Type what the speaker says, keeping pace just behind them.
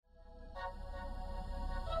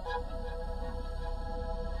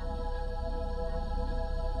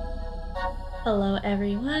Hello,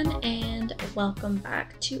 everyone, and welcome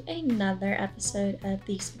back to another episode of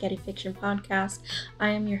the Spaghetti Fiction Podcast. I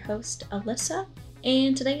am your host, Alyssa,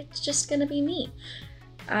 and today it's just going to be me.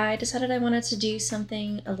 I decided I wanted to do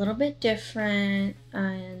something a little bit different,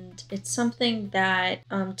 and it's something that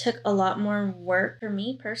took a lot more work for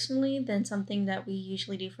me personally than something that we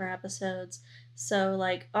usually do for episodes. So,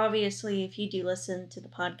 obviously, if you do listen to the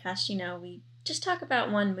podcast, we just talk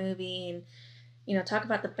about one movie and talk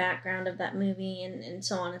about the background of that movie and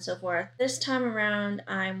so on and so forth. This time around,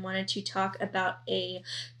 I wanted to talk about a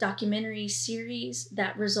documentary series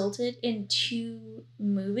that resulted in 2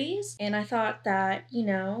 movies. And I thought that,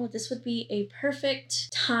 this would be a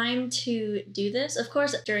perfect time to do this. Of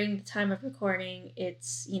course, during the time of recording,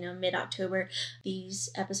 it's, mid-October. These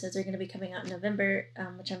episodes are going to be coming out in November,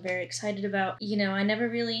 which I'm very excited about. I never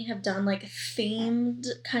really have done themed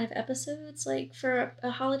kind of episodes for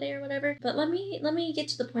a holiday or whatever. But let me get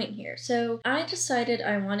to the point here. So I decided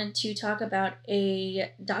I wanted to talk about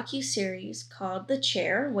a docu-series called The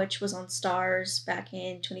Chair, which was on Starz back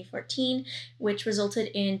in 2014, which resulted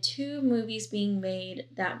in 2 movies being made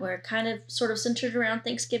that were kind of sort of centered around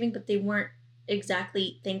Thanksgiving, but they weren't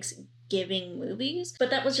exactly Thanksgiving movies. But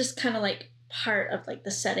that was just kind of part of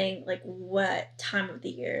the setting, what time of the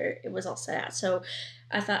year it was all set at. So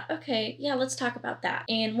I thought, okay, yeah, let's talk about that.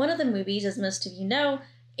 And one of the movies, as most of you know,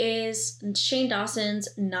 is Shane Dawson's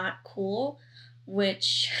Not Cool,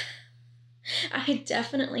 which I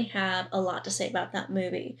definitely have a lot to say about that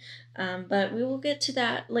movie, but we will get to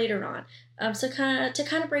that later on. So to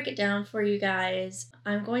kind of break it down for you guys,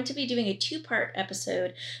 I'm going to be doing a 2-part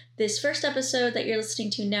episode. This first episode that you're listening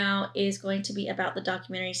to now is going to be about the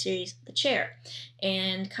documentary series The Chair,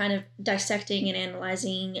 and kind of dissecting and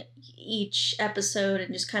analyzing each episode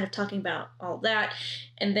and just kind of talking about all that.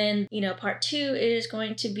 And then, part 2 is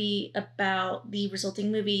going to be about the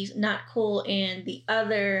resulting movies Not Cool and the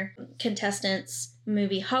other contestants'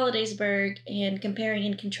 movie Holidaysburg, and comparing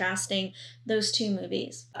and contrasting those 2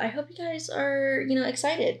 movies. I hope you guys are,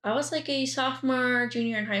 excited. I was a sophomore,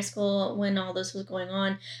 junior in high school when all this was going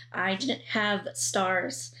on. I didn't have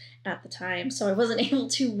Starz at the time, so I wasn't able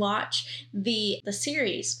to watch the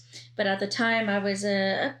series. But at the time, I was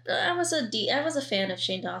a fan of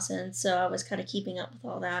Shane Dawson, so I was kind of keeping up with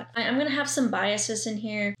all that. I'm gonna have some biases in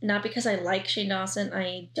here, not because I like Shane Dawson.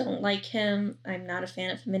 I don't like him. I'm not a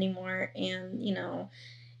fan of him anymore, and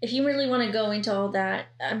if you really want to go into all that,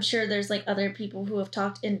 I'm sure there's other people who have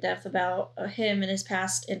talked in depth about him and his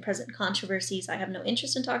past and present controversies. I have no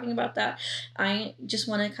interest in talking about that. I just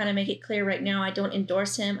want to kind of make it clear right now, I don't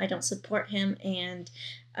endorse him, I don't support him, and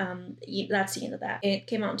that's the end of that. It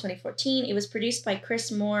came out in 2014. It was produced by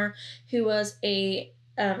Chris Moore, who was a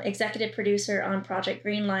executive producer on Project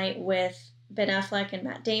Greenlight with Ben Affleck and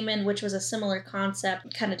Matt Damon, which was a similar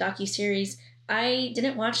concept kind of docuseries. I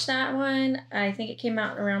didn't watch that one. I think it came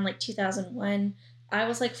out around 2001. I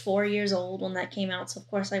was 4 years old when that came out, so of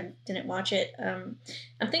course I didn't watch it. I'm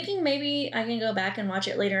thinking maybe I can go back and watch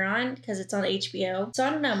it later on because it's on HBO. So I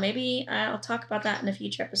don't know, maybe I'll talk about that in a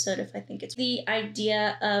future episode if I think it's... The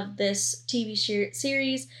idea of this TV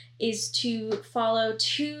series is to follow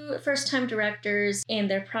 2 first-time directors and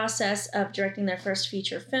their process of directing their first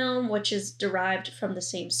feature film, which is derived from the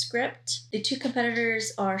same script. The 2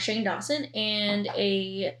 competitors are Shane Dawson and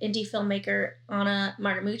a indie filmmaker, Anna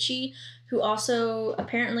Martinucci, who also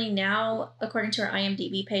apparently now, according to her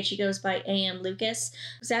IMDb page, she goes by A.M. Lucas.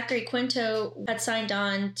 Zachary Quinto had signed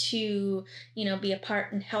on to, be a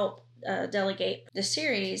part and help delegate the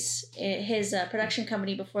series. His production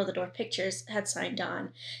company, Before the Door Pictures, had signed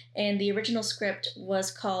on. And the original script was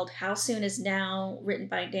called How Soon Is Now, written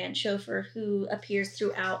by Dan Schofer, who appears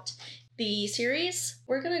throughout the series.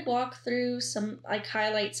 We're going to walk through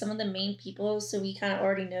highlight some of the main people so we kind of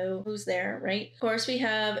already know who's there, right? Of course, we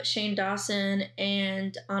have Shane Dawson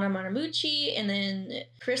and Anna Martinucci, and then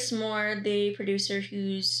Chris Moore, the producer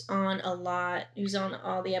who's on all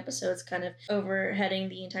the episodes, kind of overheading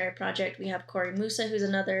the entire project. We have Corey Musa, who's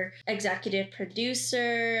another executive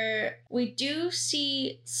producer. We do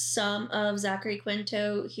see some of Zachary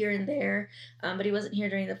Quinto here and there, but he wasn't here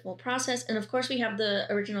during the full process. And of course, we have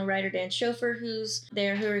the original writer, Dan Schofer, who's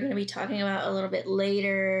there, who we're going to be talking about a little bit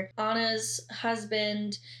later. Anna's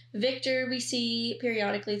husband, Victor, we see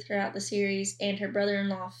periodically throughout the series, and her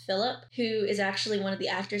brother-in-law, Philip, who is actually one of the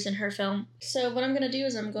actors in her film. So what I'm going to do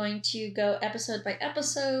is I'm going to go episode by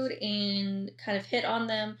episode and kind of hit on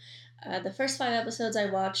them. The first 5 episodes I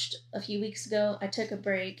watched a few weeks ago. I took a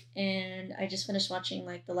break and I just finished watching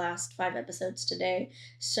the last 5 episodes today.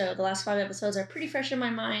 So the last 5 episodes are pretty fresh in my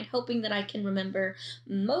mind, hoping that I can remember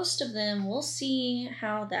most of them. We'll see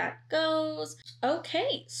how that goes.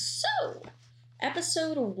 Okay, so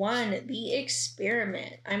Episode 1, The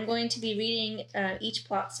Experiment. I'm going to be reading each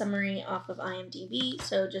plot summary off of IMDb,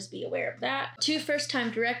 so just be aware of that. 2 first-time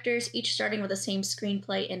directors, each starting with the same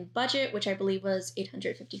screenplay and budget, which I believe was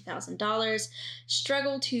 $850,000,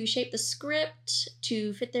 struggle to shape the script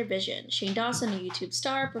to fit their vision. Shane Dawson, a YouTube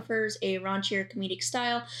star, prefers a raunchier comedic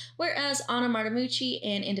style, whereas Anna Martinucci,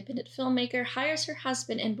 an independent filmmaker, hires her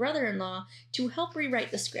husband and brother-in-law to help rewrite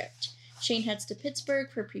the script. Shane heads to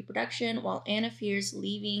Pittsburgh for pre-production, while Anna fears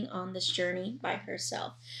leaving on this journey by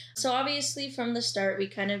herself. So obviously from the start, we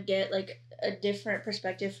kind of get like a different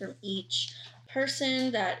perspective from each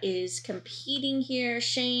person that is competing here.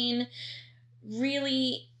 Shane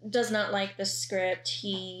really does not like the script.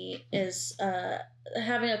 He is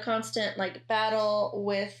having a constant like battle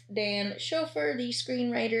with Dan Schofer, the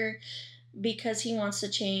screenwriter, because he wants to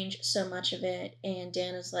change so much of it. And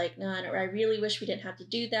Dan is like, no, I really wish we didn't have to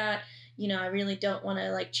do that. You know, I really don't want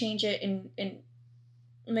to like change it and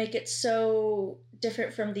make it so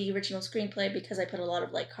different from the original screenplay, because I put a lot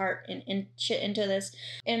of like heart and shit into this.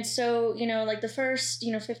 And so, you know, like the first,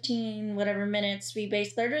 15 whatever minutes,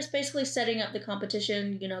 they're just basically setting up the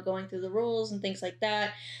competition, going through the rules and things like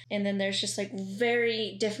that. And then there's just like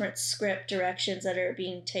very different script directions that are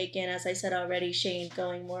being taken. As I said already, Shane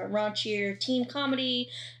going more raunchier teen comedy,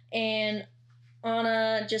 and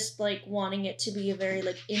Anna just like wanting it to be a very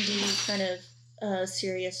like indie kind of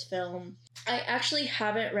serious film. I actually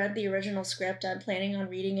haven't read the original script. I'm planning on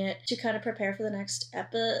reading it to kind of prepare for the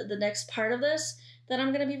next part of this that I'm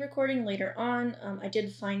going to be recording later on. I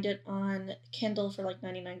did find it on Kindle for like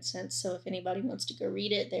 99 cents, so if anybody wants to go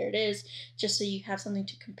read it, there it is, just so you have something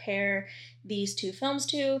to compare these 2 films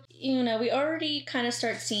to. We already kind of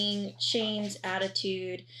start seeing Shane's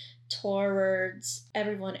attitude towards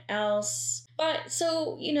everyone else. But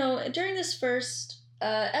so, during this first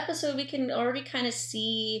episode, we can already kind of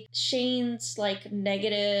see Shane's like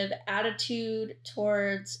negative attitude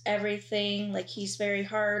towards everything. Like he's very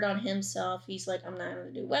hard on himself. He's like, I'm not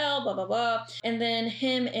going to do well, blah, blah, blah. And then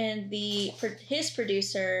him and his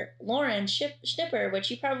producer, Lauren Schnipper, which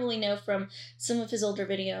you probably know from some of his older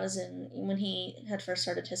videos and when he had first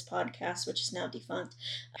started his podcast, which is now defunct,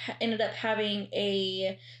 ended up having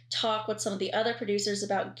a talk with some of the other producers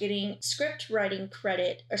about getting screenwriting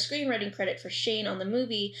credit for Shane on the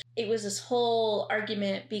movie. It was this whole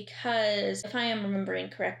argument because, if I am remembering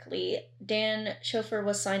correctly, Dan Schofer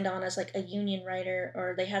was signed on as like a union writer,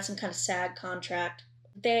 or they had some kind of SAG contract.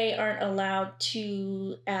 They aren't allowed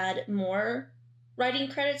to add more writing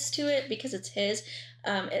credits to it because it's his.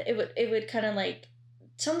 It would kind of like,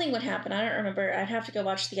 something would happen. I don't remember. I'd have to go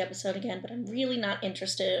watch the episode again, but I'm really not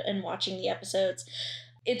interested in watching the episodes.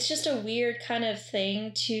 It's just a weird kind of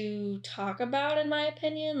thing to talk about, in my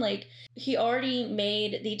opinion. Like, he already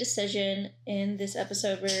made the decision in this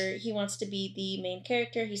episode where he wants to be the main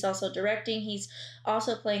character. He's also directing. He's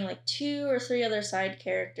also playing like 2 or 3 other side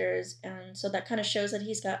characters. And so that kind of shows that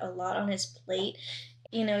he's got a lot on his plate.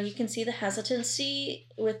 You can see the hesitancy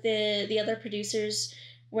with the other producers,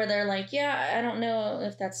 where they're like, yeah, I don't know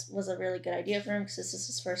if that was a really good idea for him because this is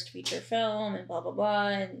his first feature film and blah, blah, blah.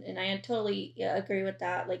 And I totally agree with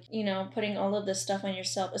that. Like, putting all of this stuff on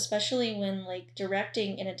yourself, especially when like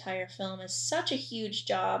directing an entire film is such a huge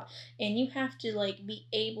job, and you have to like be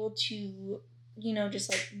able to, just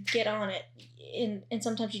like get on it. And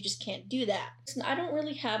sometimes you just can't do that. I don't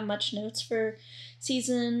really have much notes for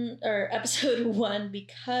episode 1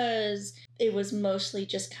 because it was mostly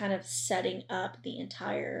just kind of setting up the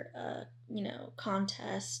entire,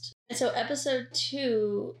 contest. And so episode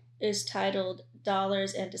 2 is titled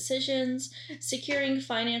Dollars and Decisions. Securing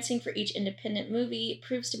financing for each independent movie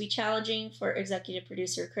proves to be challenging for executive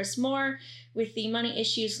producer Chris Moore. With the money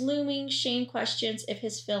issues looming, Shane questions if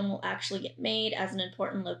his film will actually get made as an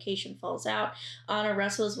important location falls out. Anna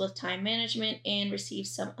wrestles with time management and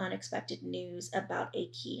receives some unexpected news about a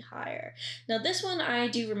key hire. Now, this one I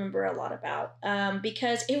do remember a lot about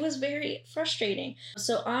because it was very frustrating.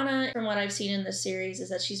 So Anna, from what I've seen in this series, is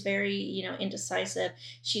that she's very, indecisive.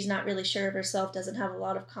 She's not really sure of herself, doesn't have a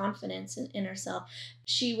lot of confidence in herself.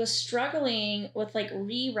 She was struggling with like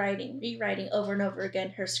rewriting over and over again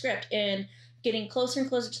her script and getting closer and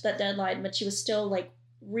closer to that deadline, but she was still like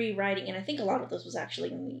rewriting, and I think a lot of this was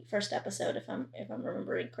actually in the first episode, if I'm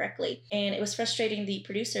remembering correctly. And it was frustrating the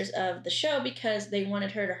producers of the show because they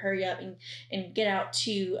wanted her to hurry up and get out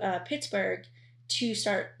to Pittsburgh to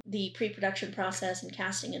start the pre-production process and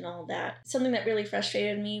casting and all that. Something that really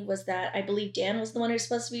frustrated me was that I believe Dan was the one who was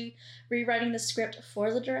supposed to be rewriting the script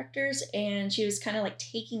for the directors, and she was kind of like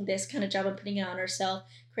taking this kind of job and putting it on herself,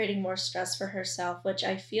 creating more stress for herself, which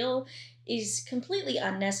I feel is completely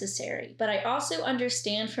unnecessary. But I also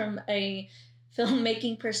understand from a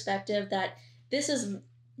filmmaking perspective that this is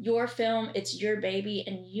your film, it's your baby,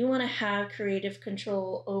 and you want to have creative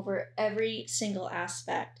control over every single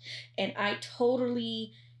aspect. And I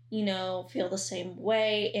totally, feel the same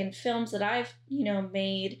way in films that I've,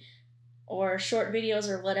 made or short videos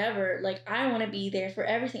or whatever. Like, I want to be there for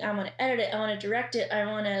everything. I want to edit it. I want to direct it. I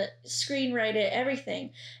want to screenwrite it,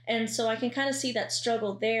 everything. And so I can kind of see that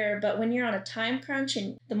struggle there. But when you're on a time crunch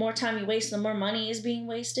and the more time you waste, the more money is being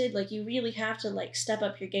wasted, like, you really have to like step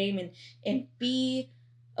up your game and be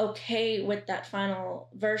okay with that final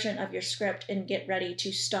version of your script and get ready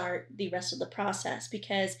to start the rest of the process,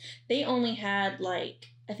 because they only had like,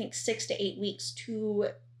 I think 6 to 8 weeks to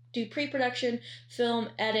do pre-production, film,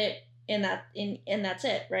 edit, and that's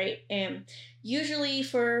it, right? And usually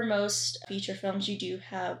for most feature films, you do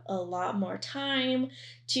have a lot more time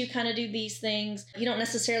to kind of do these things. You don't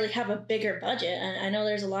necessarily have a bigger budget. And I know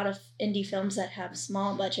there's a lot of indie films that have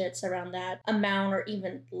small budgets around that amount or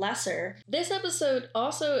even lesser. This episode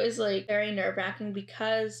also is like very nerve-wracking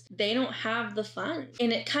because they don't have the funds.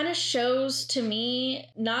 And it kind of shows to me,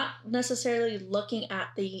 not necessarily looking at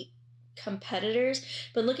the competitors,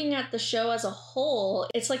 but looking at the show as a whole,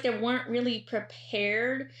 it's like they weren't really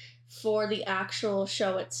prepared for the actual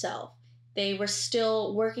show itself. They were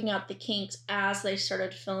still working out the kinks as they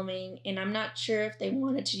started filming, and I'm not sure if they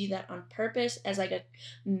wanted to do that on purpose as like a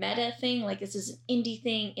meta thing, like this is an indie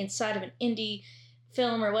thing inside of an indie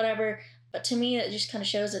film or whatever. But to me, it just kind of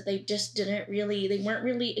shows that they weren't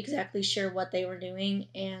really exactly sure what they were doing.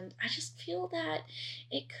 And I just feel that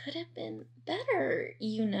it could have been better,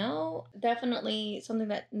 Definitely something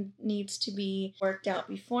that needs to be worked out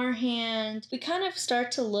beforehand. We kind of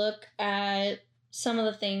start to look at some of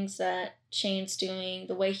the things that Shane's doing,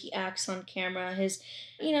 the way he acts on camera, his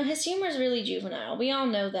humor is really juvenile. We all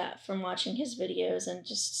know that from watching his videos and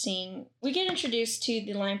just seeing. We get introduced to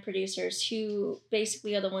the line producers who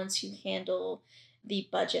basically are the ones who handle the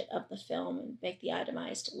budget of the film and make the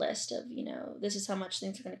itemized list of, this is how much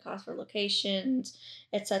things are going to cost for locations,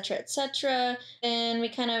 etc., etc. And we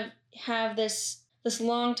kind of have this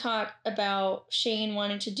long talk about Shane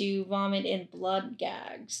wanting to do vomit and blood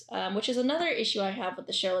gags, which is another issue I have with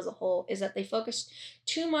the show as a whole, is that they focus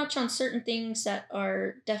too much on certain things that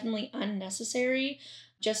are definitely unnecessary.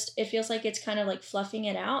 Just, it feels like it's kind of like fluffing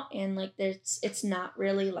it out, and like it's not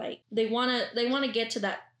really like they want to get to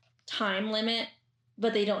that time limit,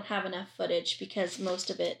 but they don't have enough footage because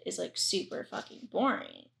most of it is like super fucking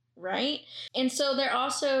boring, right? And so they're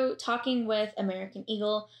also talking with American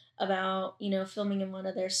Eagle about, filming in one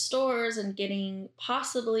of their stores and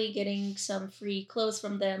possibly getting some free clothes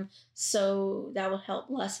from them. So that will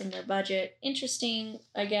help lessen their budget. Interesting,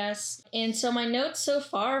 I guess. And so my notes so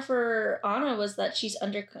far for Anna was that she's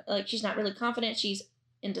not really confident. She's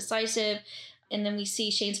indecisive. And then we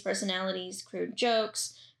see Shane's personalities, crude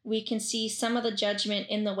jokes. We can see some of the judgment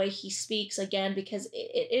in the way he speaks, again, because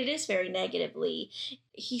it is very negatively.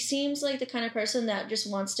 He seems like the kind of person that just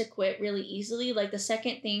wants to quit really easily. Like, the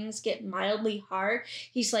second things get mildly hard,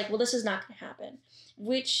 he's like, well, this is not going to happen.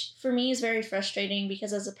 Which, for me, is very frustrating,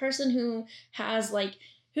 because as a person who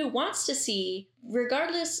wants to see,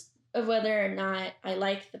 regardless of whether or not I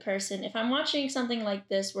like the person, if I'm watching something like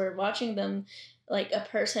this, where watching them, like a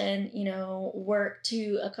person, work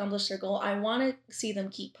to accomplish their goal, I want to see them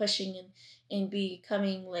keep pushing and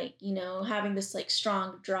becoming like, having this like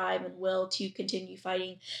strong drive and will to continue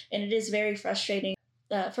fighting. And it is very frustrating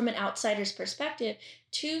from an outsider's perspective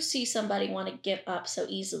to see somebody want to give up so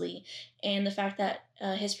easily. And the fact that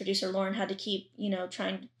his producer, Lauren, had to keep,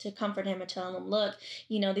 trying to comfort him and telling him, look,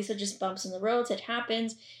 these are just bumps in the roads. It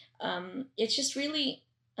happens. It's just really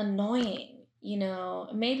annoying.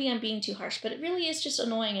 Maybe I'm being too harsh, but it really is just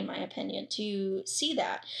annoying, in my opinion, to see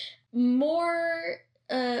that. More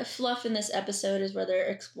fluff in this episode is where they're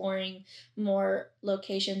exploring more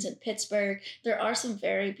locations in Pittsburgh. There are some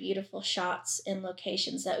very beautiful shots and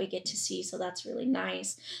locations that we get to see, so that's really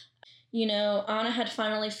nice. Anna had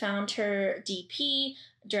finally found her DP,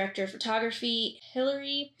 director of photography,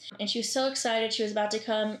 Hillary, and she was so excited. She was about to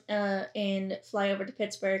come and fly over to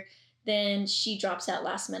Pittsburgh. Then she drops out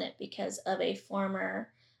last minute because of a former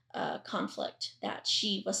conflict that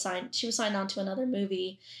she was signed on to another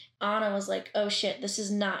movie. Anna was like, oh shit, this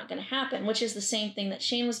is not going to happen, which is the same thing that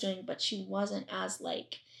Shane was doing, but she wasn't as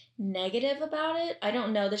like negative about it. I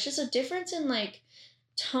don't know. There's just a difference in like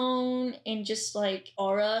tone and just like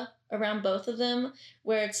aura around both of them,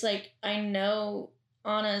 where it's like, I know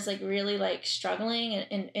Anna is like really like struggling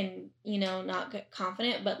and not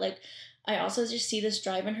confident, but like I also just see this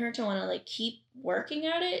drive in her to want to like keep working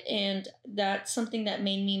at it, and that's something that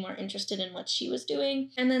made me more interested in what she was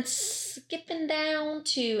doing. And then skipping down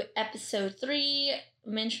to episode 3,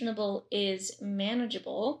 mentionable is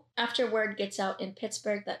manageable. After word gets out in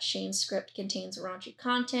Pittsburgh that Shane's script contains raunchy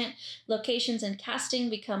content, locations and casting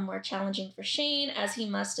become more challenging for Shane as he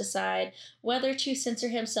must decide whether to censor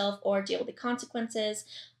himself or deal with the consequences.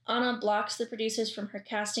 Anna blocks the producers from her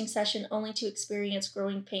casting session only to experience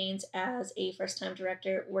growing pains as a first-time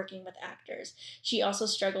director working with actors. She also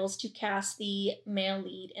struggles to cast the male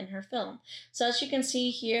lead in her film. So as you can see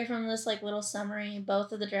here from this like little summary,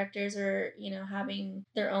 both of the directors are, having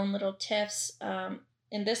their own little tiffs. And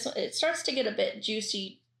this, it starts to get a bit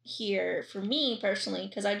juicy here for me personally,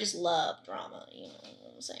 because I just love drama, you know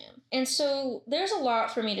what I'm saying? And so there's a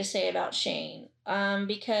lot for me to say about Shane,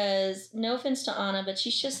 because no offense to Anna, but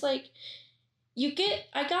she's just like,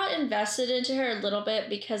 I got invested into her a little bit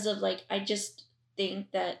because of like, I just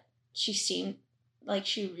think that she seemed like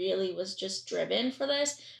she really was just driven for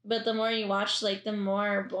this. But the more you watch, like the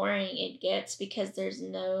more boring it gets, because there's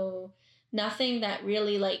nothing that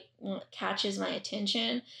really like catches my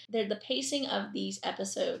attention. The pacing of these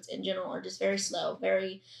episodes in general are just very slow,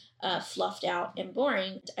 very fluffed out and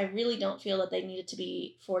boring. I really don't feel that they needed to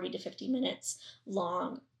be 40 to 50 minutes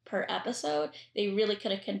long per episode. They really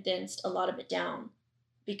could have condensed a lot of it down,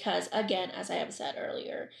 because again, as I have said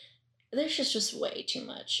earlier, there's just way too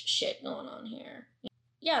much shit going on here.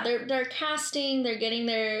 Yeah, they're casting, they're getting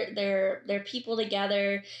their people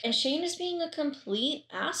together, and Shane is being a complete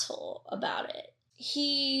asshole about it.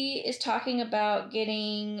 He is talking about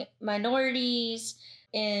getting minorities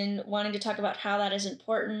and wanting to talk about how that is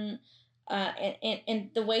important.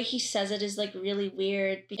 And the way he says it is like really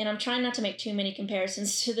weird. And I'm trying not to make too many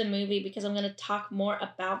comparisons to the movie, because I'm going to talk more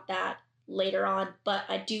about that later on. But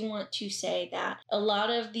I do want to say that a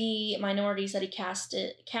lot of the minorities that he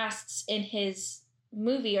casts in his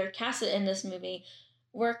movie, or casted in this movie,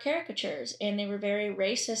 were caricatures, and they were very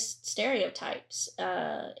racist stereotypes,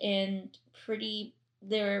 and they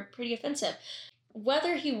were pretty offensive.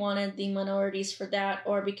 Whether he wanted the minorities for that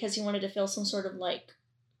or because he wanted to fill some sort of like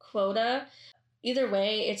quota, either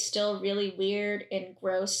way, it's still really weird and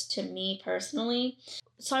gross to me personally.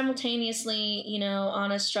 Simultaneously,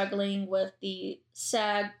 Anna's struggling with the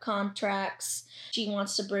SAG contracts. She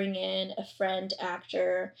wants to bring in a friend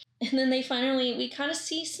actor. And then we kind of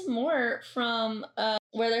see some more from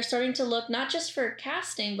where they're starting to look not just for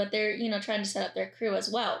casting, but they're, trying to set up their crew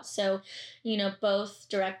as well. So, both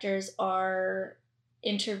directors are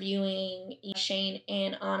interviewing Shane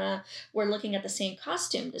and Anna. We're looking at the same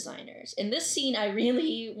costume designers. In this scene, I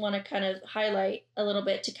really want to kind of highlight a little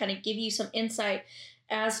bit to kind of give you some insight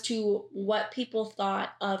as to what people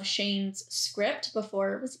thought of Shane's script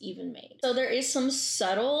before it was even made. So there is some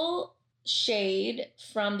subtle shade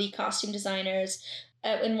from the costume designers.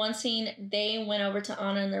 In one scene, they went over to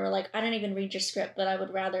Anna and they were like, I didn't even read your script, but I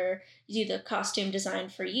would rather do the costume design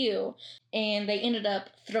for you. And they ended up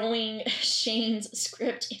throwing Shane's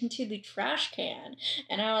script into the trash can.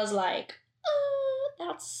 And I was like,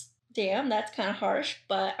 that's kind of harsh,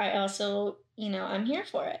 but I also, I'm here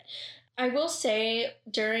for it. I will say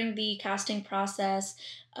during the casting process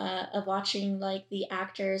of watching like the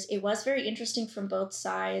actors, it was very interesting from both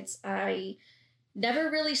sides. I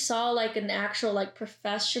never really saw like an actual like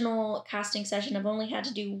professional casting session. I've only had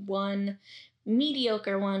to do one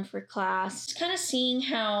mediocre one for class. Just kind of seeing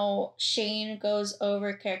how Shane goes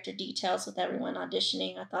over character details with everyone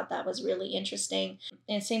auditioning. I thought that was really interesting.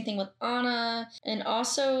 And same thing with Anna. And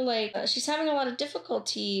also like she's having a lot of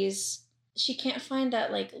difficulties. She can't find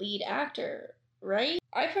that like lead actor, right?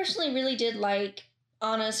 I personally really did like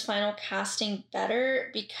Anna's final casting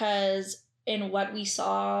better, because in what we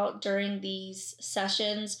saw during these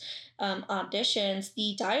sessions, auditions,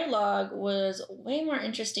 the dialogue was way more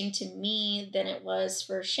interesting to me than it was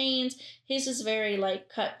for Shane's. His is very like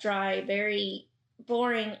cut dry, very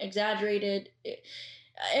boring, exaggerated.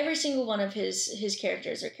 Every single one of his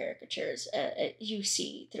characters are caricatures you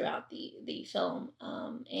see throughout the film.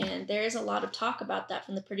 And there is a lot of talk about that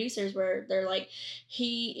from the producers, where they're like,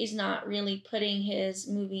 he is not really putting his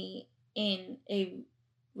movie in a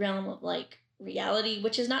realm of like reality,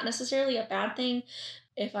 which is not necessarily a bad thing.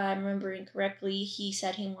 If I'm remembering correctly, he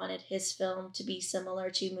said he wanted his film to be similar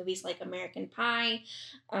to movies like American Pie.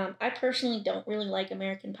 I personally don't really like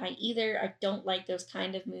American Pie either. I don't like those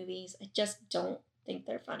kind of movies. I just don't think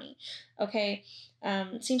they're funny. Okay.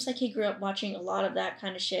 It seems like he grew up watching a lot of that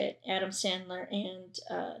kind of shit, Adam Sandler and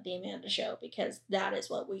The Amanda Show, because that is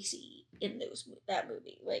what we see in that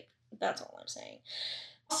movie. Like, that's all I'm saying.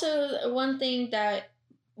 Also, one thing that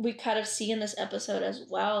we kind of see in this episode as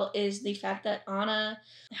well is the fact that Anna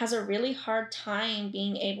has a really hard time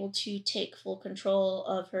being able to take full control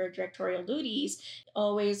of her directorial duties.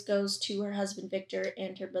 Always goes to her husband Victor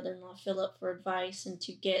and her brother-in-law Philip for advice and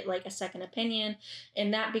to get like a second opinion.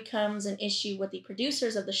 And that becomes an issue with the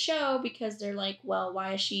producers of the show because they're like, well,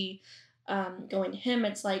 why is she going to him?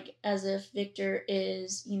 It's like as if Victor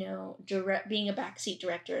is, being a backseat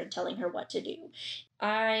director and telling her what to do.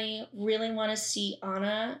 I really want to see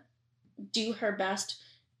Anna do her best,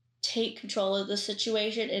 take control of the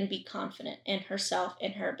situation, and be confident in herself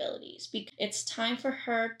and her abilities. Because it's time for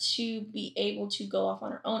her to be able to go off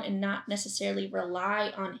on her own and not necessarily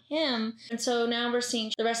rely on him. And so now we're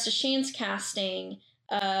seeing the rest of Shane's casting.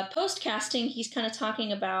 Post-casting, he's kind of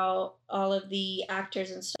talking about all of the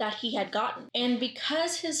actors and stuff that he had gotten. And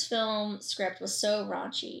because his film script was so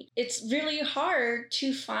raunchy, it's really hard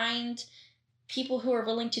to find people who are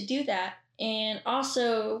willing to do that. And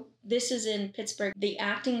also, this is in Pittsburgh. The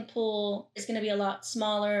acting pool is going to be a lot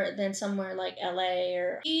smaller than somewhere like LA,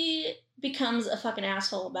 or he becomes a fucking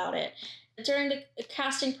asshole about it. During the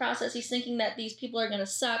casting process, he's thinking that these people are going to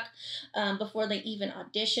suck before they even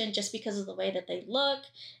audition just because of the way that they look,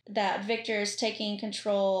 that Victor is taking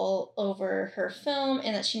control over her film,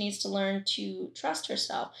 and that she needs to learn to trust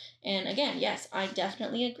herself. And again, yes, I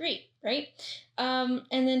definitely agree, right?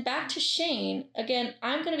 And then back to Shane. Again,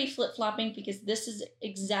 I'm going to be flip-flopping because this is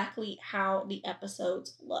exactly how the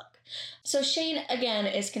episodes look. So Shane, again,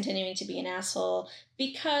 is continuing to be an asshole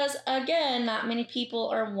because, again, not many people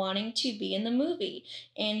are wanting to be in the movie.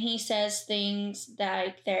 And he says things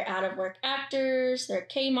like they're out-of-work actors, they're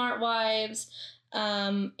Kmart wives,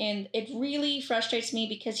 and it really frustrates me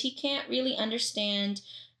because he can't really understand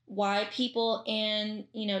why people in,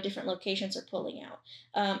 different locations are pulling out.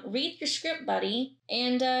 Read your script, buddy.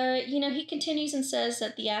 And, he continues and says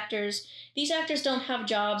that these actors don't have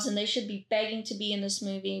jobs and they should be begging to be in this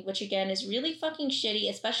movie, which again is really fucking shitty,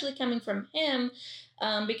 especially coming from him,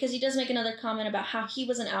 because he does make another comment about how he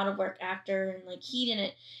was an out-of-work actor and like he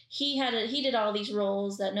did all these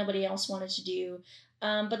roles that nobody else wanted to do.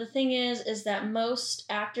 But the thing is that most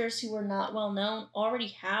actors who are not well known already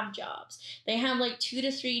have jobs. They have like 2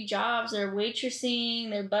 to 3 jobs. They're waitressing,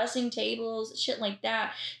 they're bussing tables, shit like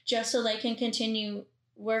that, just so they can continue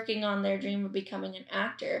working on their dream of becoming an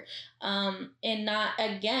actor. And not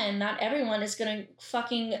everyone is going to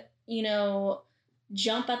fucking,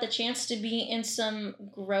 jump at the chance to be in some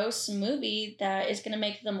gross movie that is going to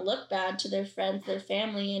make them look bad to their friends, their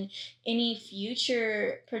family, and any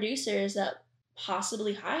future producers that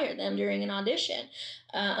possibly hire them during an audition,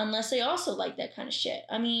 unless they also like that kind of shit.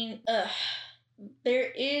 I mean, there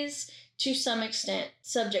is, to some extent,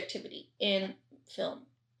 subjectivity in film,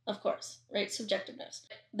 of course, right? Subjectiveness.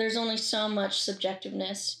 There's only so much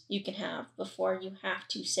subjectiveness you can have before you have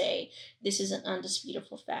to say, this is an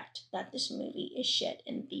undisputable fact that this movie is shit,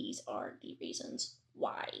 and these are the reasons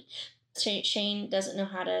why. Shane doesn't know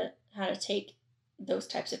how to take those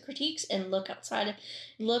types of critiques and look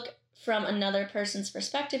from another person's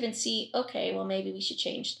perspective and see, okay, well, maybe we should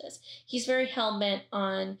change this. He's very hell-bent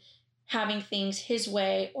on having things his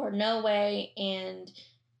way or no way, and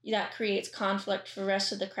that creates conflict for the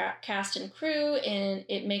rest of the cast and crew, and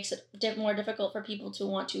it makes it more difficult for people to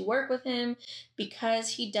want to work with him because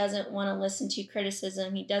he doesn't want to listen to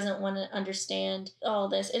criticism. He doesn't want to understand all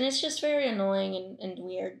this, and it's just very annoying and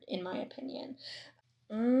weird, in my opinion.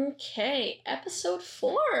 Okay, episode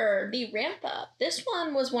 4, the ramp up. This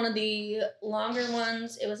one was one of the longer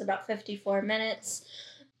ones. It was about 54 minutes.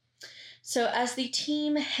 So as the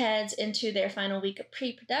team heads into their final week of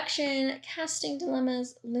pre-production, casting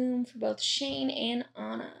dilemmas loom for both Shane and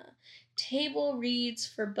Anna. Table reads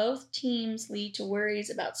for both teams lead to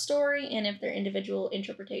worries about story and if their individual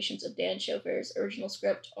interpretations of Dan Schofer's original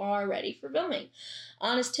script are ready for filming.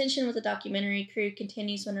 Anna's tension with the documentary crew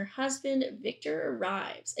continues when her husband, Victor,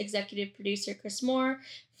 arrives. Executive producer Chris Moore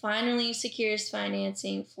finally secures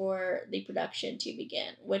financing for the production to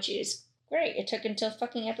begin, which is great. It took until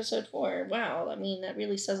fucking episode 4. Wow, I mean, that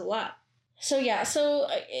really says a lot. So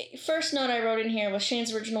first note I wrote in here was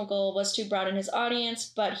Shane's original goal was to broaden his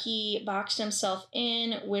audience, but he boxed himself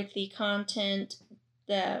in with the content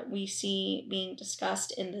that we see being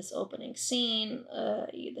discussed in this opening scene,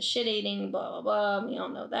 the shit eating, blah, blah, blah, we all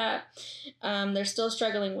know that. They're still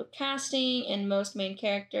struggling with casting, and most main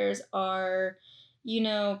characters are,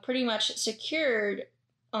 pretty much secured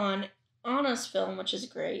on Anna's film, which is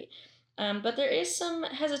great. But there is some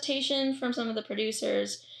hesitation from some of the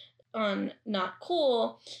producers on not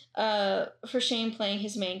cool for Shane playing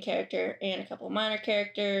his main character and a couple minor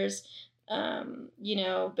characters.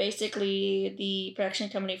 Basically the production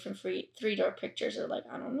company from Three Door Pictures are like,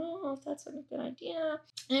 I don't know if that's a good idea.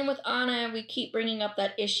 And with Anna, we keep bringing up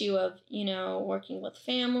that issue of, working with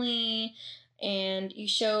family, and we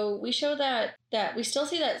show that we still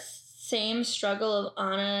see that same struggle of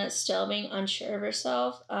Anna still being unsure of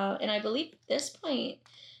herself. And I believe at this point,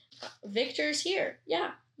 Victor's here.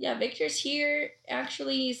 Yeah, Victor's here.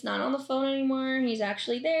 Actually, he's not on the phone anymore. He's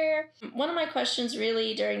actually there. One of my questions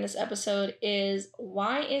really during this episode is,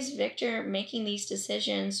 why is Victor making these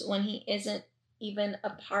decisions when he isn't even a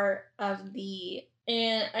part of the...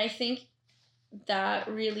 And I think that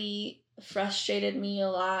really frustrated me a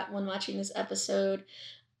lot when watching this episode.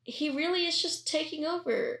 He really is just taking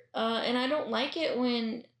over. And I don't like it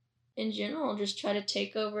when, in general, just try to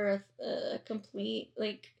take over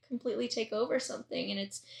completely take over something. And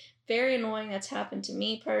it's very annoying. That's happened to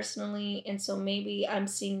me personally. And so maybe I'm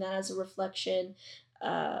seeing that as a reflection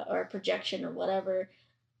or a projection or whatever.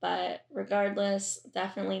 But regardless,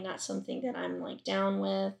 definitely not something that I'm down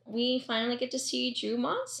with. We finally get to see Drew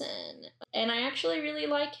Monson. And I actually really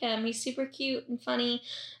like him. He's super cute and funny.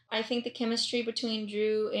 I think the chemistry between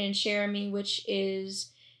Drew and Jeremy, which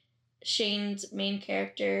is Shane's main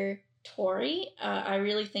character, Tori, I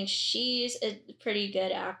really think she's a pretty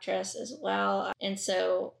good actress as well. And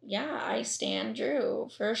so, yeah, I stan Drew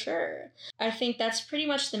for sure. I think that's pretty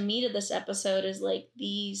much the meat of this episode, is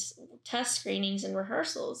these test screenings and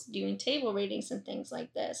rehearsals, doing table readings and things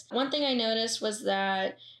like this. One thing I noticed was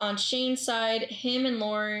that on Shane's side, him and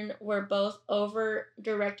Lauren were both over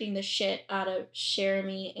directing the shit out of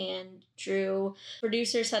Jeremy and Drew.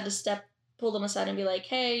 Producers had to pull them aside and be like,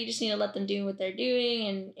 hey, you just need to let them do what they're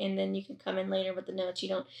doing, and then you can come in later with the notes. You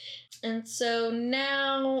don't. And so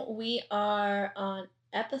now we are on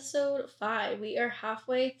episode 5. We are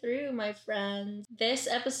halfway through, my friends. This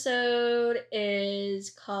episode is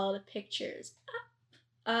called Pictures Up.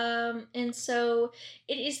 And so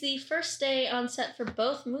it is the first day on set for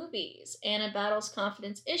both movies. Anna battles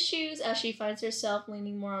confidence issues as she finds herself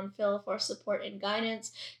leaning more on Phil for support and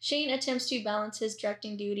guidance. Shane attempts to balance his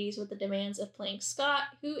directing duties with the demands of playing Scott,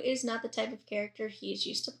 who is not the type of character he is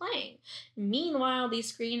used to playing. Meanwhile, the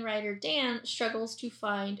screenwriter Dan struggles to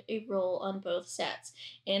find a role on both sets.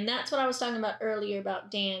 And that's what I was talking about earlier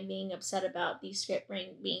about Dan being upset about the script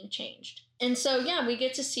being changed. And so, yeah, we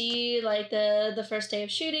get to see the first day of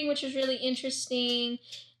shooting, which is really interesting.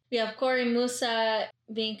 We have Corey Musa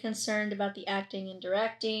being concerned about the acting and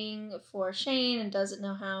directing for Shane, and doesn't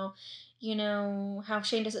know how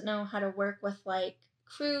Shane doesn't know how to work with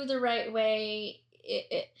crew the right way.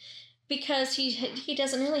 Because he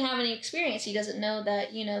doesn't really have any experience. He doesn't know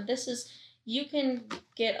that, you can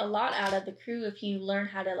get a lot out of the crew if you learn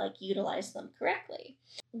how to utilize them correctly.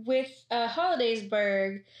 With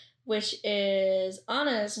Hollidaysburg, which is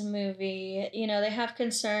Anna's movie, they have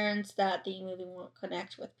concerns that the movie won't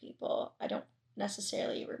connect with people. I don't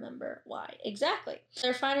necessarily remember why exactly.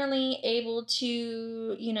 They're finally able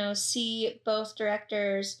to, see both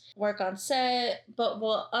directors work on set, but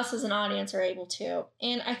us as an audience are able to.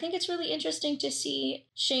 And I think it's really interesting to see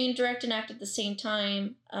Shane direct and act at the same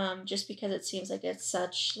time, just because it seems like it's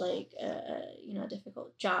such a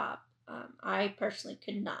difficult job. I personally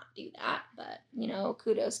could not do that, but,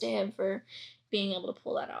 kudos to him for being able to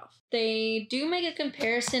pull that off. They do make a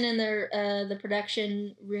comparison in the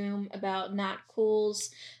production room about Nat Cool's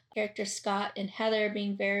character Scott and Heather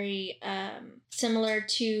being very similar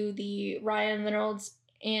to the Ryan Reynolds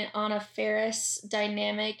and Anna Faris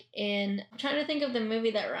dynamic in... I'm trying to think of the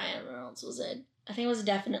movie that Ryan Reynolds was in. I think it was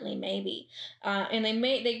Definitely Maybe. And they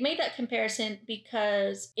made that comparison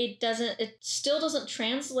because it still doesn't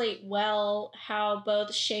translate well how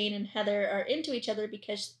both Shane and Heather are into each other,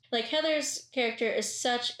 because Heather's character is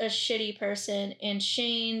such a shitty person, and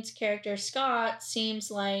Shane's character Scott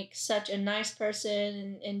seems like such a nice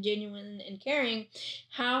person and genuine and caring.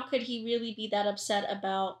 How could he really be that upset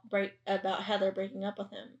about Heather breaking up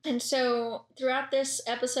with him? And so throughout this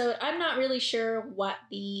episode, I'm not really sure what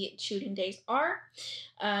the shooting days are.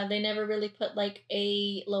 They never really put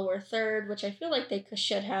a lower third, which I feel like they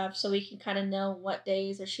should have, so we can kind of know what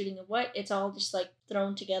days they're shooting and what. It's all just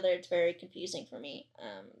thrown together. It's very confusing for me.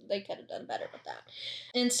 They could have done better with that.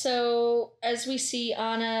 And so as we see,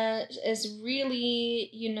 Anna is really,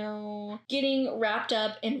 getting wrapped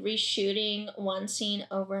up in reshooting one scene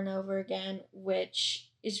over and over again, which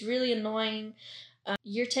is really annoying.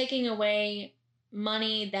 You're taking away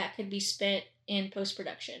money that could be spent in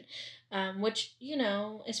post-production, which,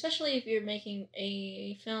 especially if you're making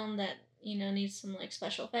a film that needs some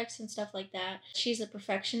special effects and stuff like that. She's a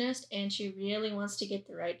perfectionist and she really wants to get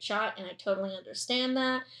the right shot, and I totally understand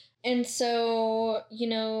that. And so,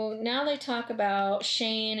 now they talk about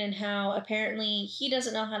Shane and how apparently he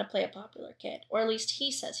doesn't know how to play a popular kid. Or at least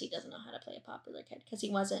he says he doesn't know how to play a popular kid because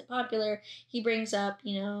he wasn't popular. He brings up,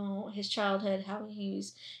 his childhood, how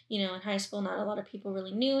he's, in high school, not a lot of people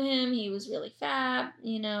really knew him. He was really fat,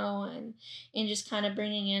 and just kind of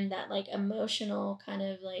bringing in that, like, emotional kind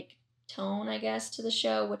of, like, tone, I guess, to the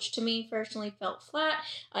show, which to me personally felt flat.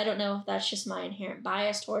 I don't know if that's just my inherent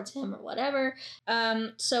bias towards him or whatever.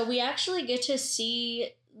 So we actually get to see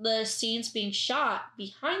the scenes being shot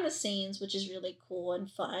behind the scenes, which is really cool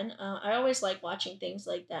and fun. I always like watching things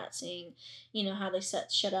like that, seeing, how they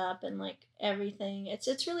set shit up and like everything.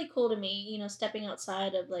 It's really cool to me, stepping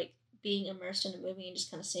outside of like being immersed in a movie and just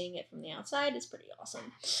kind of seeing it from the outside is pretty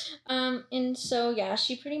awesome. And so yeah,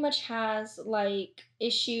 she pretty much has like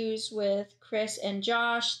issues with Chris and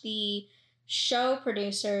Josh, the show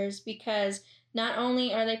producers, because not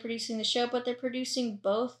only are they producing the show, but they're producing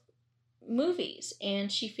both movies.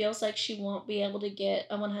 And she feels like she won't be able to get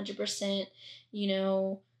a 100%,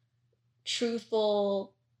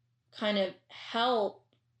 truthful kind of help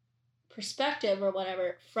perspective or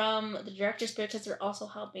whatever from the directors because they're also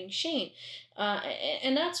helping Shane.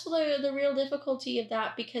 And that's the real difficulty of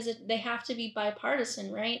that because they have to be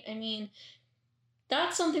bipartisan, right? I mean,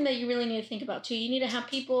 that's something that you really need to think about too. You need to have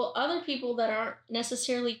other people that aren't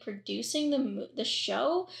necessarily producing the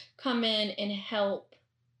show, come in and help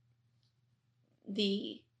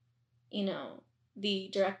the, the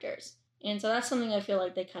directors. And so that's something I feel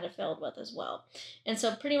like they kind of failed with as well. And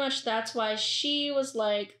so pretty much that's why she was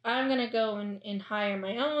like, I'm going to go and hire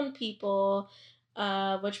my own people,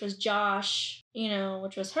 which was Josh,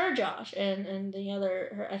 which was her Josh, and the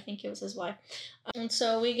other, I think it was his wife. And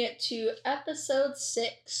so we get to episode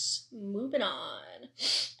 6, moving on.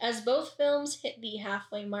 As both films hit the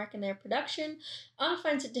halfway mark in their production, Anna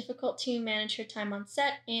finds it difficult to manage her time on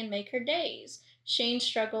set and make her days. Shane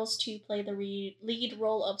struggles to play the lead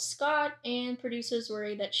role of Scott, and producers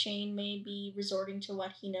worry that Shane may be resorting to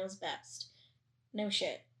what he knows best. No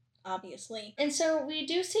shit, obviously. And so we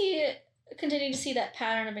do continue to see that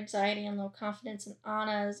pattern of anxiety and low confidence in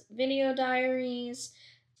Anna's video diaries,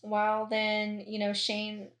 while then,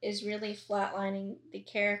 Shane is really flatlining the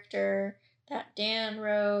character that Dan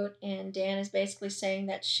wrote, and Dan is basically saying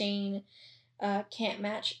that Shane can't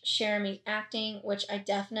match Jeremy's acting, which I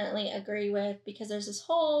definitely agree with, because there's this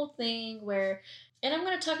whole thing where, and I'm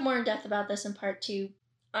going to talk more in depth about this in part 2,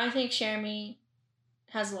 I think Jeremy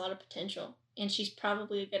has a lot of potential, and she's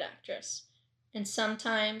probably a good actress. And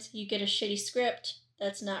sometimes you get a shitty script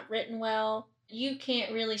that's not written well. You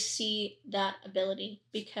can't really see that ability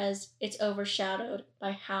because it's overshadowed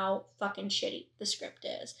by how fucking shitty the script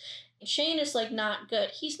is. Shane is like not good.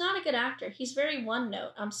 He's not a good actor. He's very one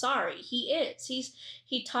note. I'm sorry. He is.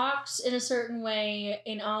 He talks in a certain way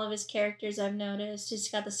in all of his characters, I've noticed. He's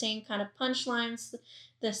got the same kind of punchlines,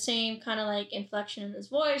 the same kind of like inflection in his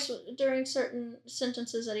voice during certain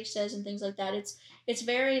sentences that he says and things like that. It's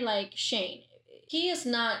very like Shane. He is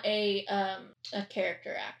not a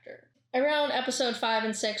character actor. Around episode 5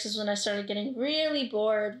 and 6 is when I started getting really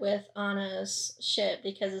bored with Anna's shit,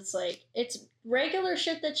 because it's regular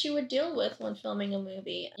shit that you would deal with when filming a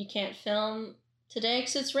movie. You can't film today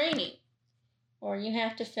because it's raining, or you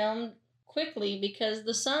have to film quickly because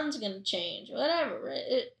the sun's gonna change. Whatever,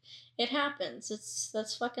 it happens.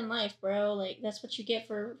 That's fucking life, bro. Like, that's what you get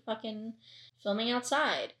for fucking filming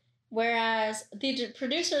outside. Whereas the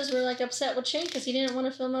producers were like upset with Shane because he didn't want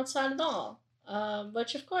to film outside at all.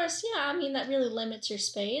 Which of course, yeah, I mean, that really limits your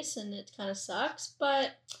space and it kind of sucks,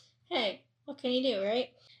 but hey, what can you do,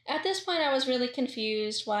 right? At this point, I was really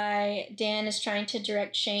confused why Dan is trying to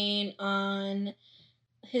direct Shane on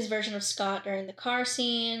his version of Scott during the car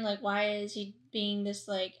scene. Like, why is he being this,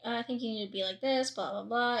 like, I think you need to be like this, blah, blah,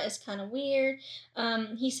 blah. It's kind of weird.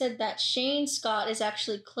 He said that Shane Scott is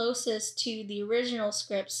actually closest to the original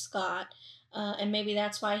script Scott, and maybe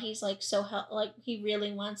that's why he's, like, he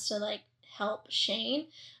really wants to, like, help Shane.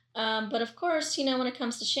 But of course, when it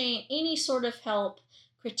comes to Shane, any sort of help,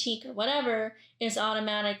 critique, or whatever is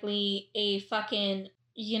automatically a fucking,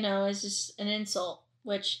 is just an insult,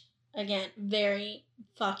 which, again, very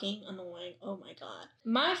fucking annoying. Oh my god.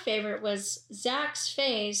 My favorite was Zach's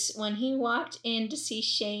face when he walked in to see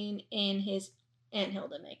Shane in his Aunt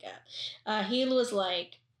Hilda makeup. He was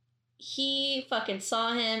like, he fucking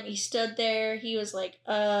saw him, he stood there, he was like,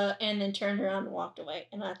 and then turned around and walked away.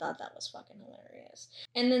 And I thought that was fucking hilarious.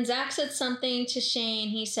 And then Zach said something to Shane.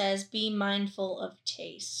 He says, be mindful of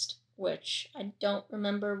taste, which I don't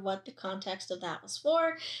remember what the context of that was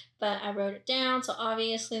for, but I wrote it down, so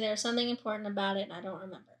obviously there's something important about it, and I don't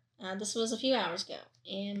remember. This was a few hours ago,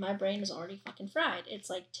 and my brain is already fucking fried. It's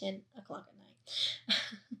like 10 o'clock at night.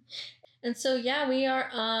 And so, yeah, we are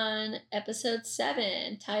on episode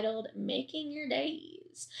 7, titled Making Your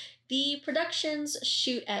Days. The productions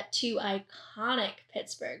shoot at 2 iconic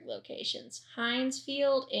Pittsburgh locations, Heinz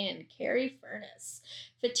Field and Cary Furnace.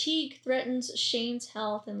 Fatigue threatens Shane's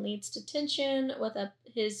health and leads to tension with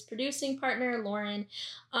his producing partner, Lauren.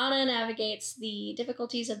 Anna navigates the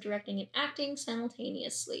difficulties of directing and acting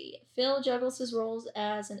simultaneously. Phil juggles his roles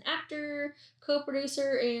as an actor,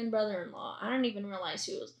 co-producer, and brother-in-law. I didn't even realize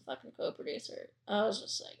who was the fucking co-producer. I was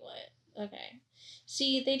just like, what? Okay.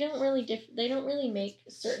 See, they don't really make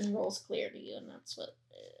certain roles clear to you, and that's what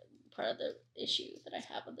part of the issue that I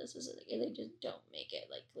have with this is that they just don't make it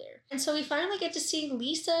like clear. And so we finally get to see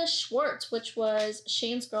Lisa Schwartz, which was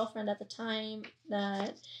Shane's girlfriend at the time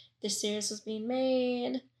that this series was being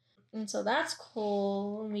made. And so that's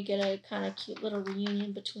cool. And we get a kind of cute little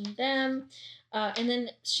reunion between them. And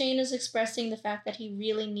then Shane is expressing the fact that he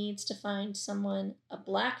really needs to find someone, a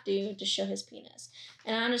black dude, to show his penis.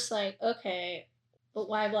 And I'm just like, okay, but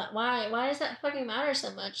why black? Why does that fucking matter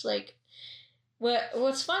so much? Like,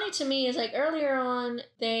 what's funny to me is like earlier on,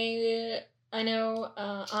 I know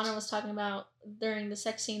Anna was talking about during the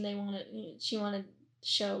sex scene she wanted to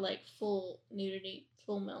show like full nudity,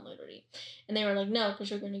 full male nudity, and they were like, no, because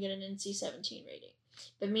you're going to get an NC-17 rating.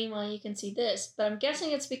 But meanwhile, you can see this. But I'm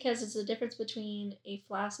guessing it's because it's the difference between a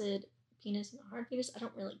flaccid penis and a hard penis. I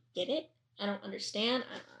don't really get it. I don't understand.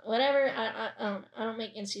 Whatever. I don't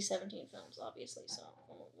make NC-17 films, obviously, so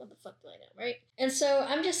what the fuck do I know, right? And so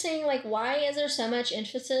I'm just saying, like, why is there so much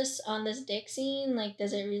emphasis on this dick scene? Like,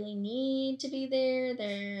 does it really need to be there?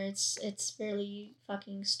 It's fairly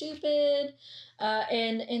fucking stupid.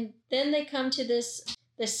 And then they come to this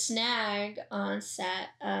snag on set.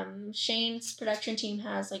 Shane's production team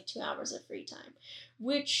has like 2 hours of free time,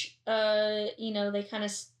 which they kind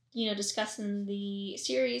of discuss in the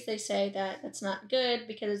series. They say that that's not good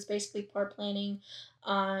because it's basically poor planning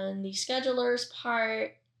on the scheduler's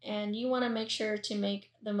part, and you want to make sure to make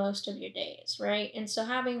the most of your days, right? And so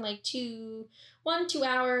having like 2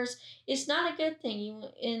 hours is not a good thing.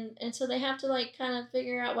 And so they have to like kind of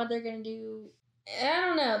figure out what they're gonna do. I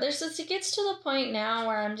don't know. It gets to the point now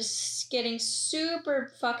where I'm just getting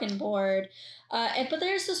super fucking bored. But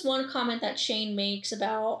there's this one comment that Shane makes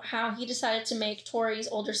about how he decided to make Tori's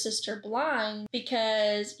older sister blind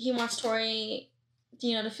because he wants Tori,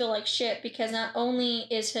 to feel like shit, because not only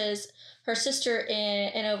is her sister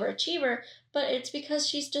an overachiever, but it's because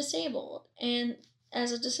she's disabled. And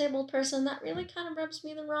as a disabled person, that really kind of rubs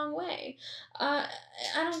me the wrong way. I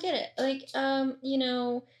don't get it. Like,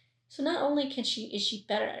 so not only is she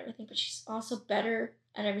better at everything, but she's also better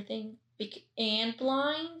at everything and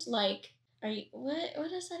blind. Like, what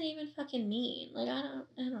does that even fucking mean? Like, I don't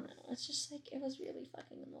know. It's just like, it was really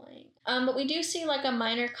fucking annoying. But we do see like a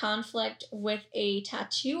minor conflict with a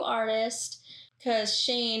tattoo artist because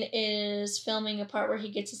Shane is filming a part where he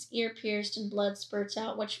gets his ear pierced and blood spurts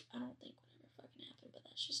out, which I don't think would ever fucking happen, but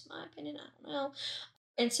that's just my opinion. I don't know.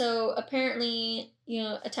 And so apparently,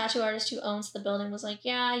 a tattoo artist who owns the building was like,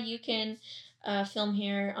 yeah, you can film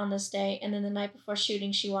here on this day. And then the night before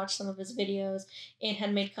shooting, she watched some of his videos and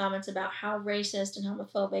had made comments about how racist and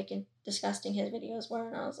homophobic and disgusting his videos were.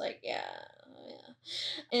 And I was like, yeah.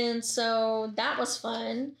 And so that was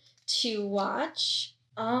fun to watch.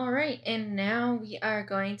 All right. And now we are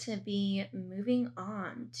going to be moving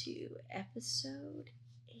on to episode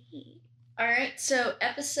 8. All right, so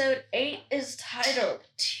episode 8 is titled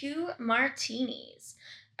 2 Martinis.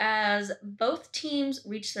 As both teams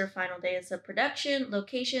reach their final days of production,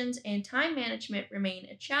 locations and time management remain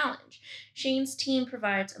a challenge. Shane's team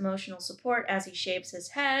provides emotional support as he shaves his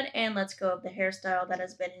head and lets go of the hairstyle that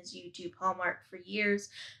has been his YouTube hallmark for years.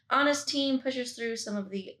 Anna's team pushes through some of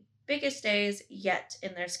the biggest days yet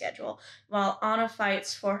in their schedule, while Anna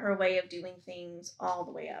fights for her way of doing things all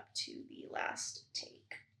the way up to the last take.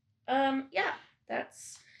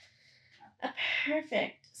 That's a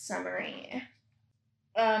perfect summary.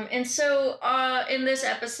 And so in this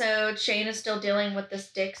episode, Shane is still dealing with this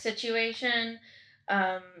dick situation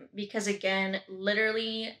because, again,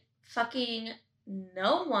 literally fucking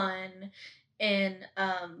no one in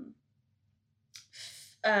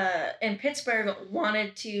Pittsburgh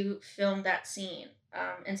wanted to film that scene.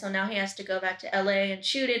 And so now he has to go back to LA and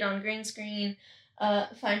shoot it on green screen.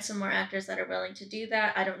 Find some more actors that are willing to do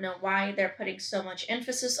that. I don't know why they're putting so much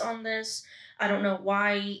emphasis on this. I don't know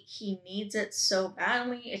why he needs it so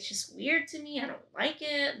badly. It's just weird to me. I don't like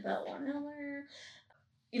it, but whatever.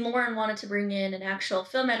 Lauren wanted to bring in an actual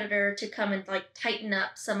film editor to come and like tighten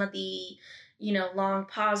up some of the, long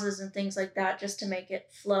pauses and things like that just to make it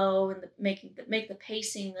flow and make the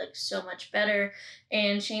pacing look so much better.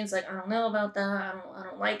 And Shane's like, I don't know about that. I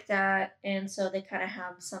don't like that. And so they kind of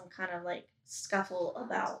have some kind of like scuffle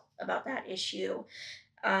about that issue.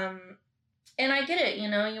 And I get it,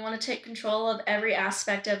 you want to take control of every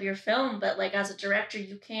aspect of your film, but like as a director,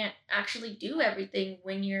 you can't actually do everything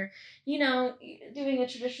when you're, doing a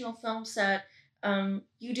traditional film set.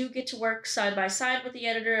 You do get to work side by side with the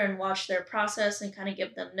editor and watch their process and kind of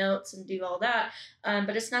give them notes and do all that.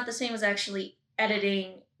 But it's not the same as actually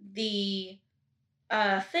editing the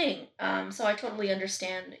thing. So I totally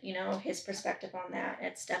understand, his perspective on that.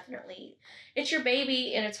 It's your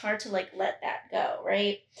baby and it's hard to like let that go,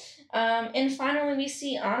 right? And finally we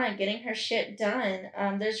see Anna getting her shit done.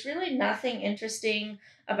 There's really nothing interesting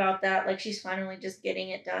about that. Like she's finally just getting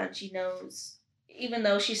it done. She knows, even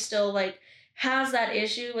though she still like has that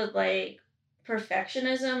issue with like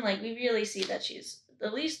perfectionism, like we really see that she's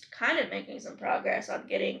at least kind of making some progress on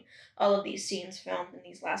getting all of these scenes filmed in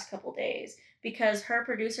these last couple days, because her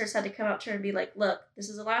producers had to come up to her and be like, look, this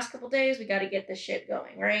is the last couple days, we got to get this shit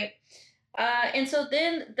going, right? And so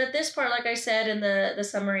then this part, like I said in the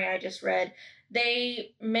summary I just read,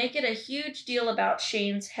 they make it a huge deal about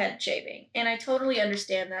Shane's head shaving. And I totally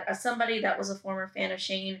understand that. As somebody that was a former fan of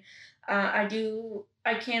Shane,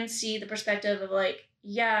 I can see the perspective of like,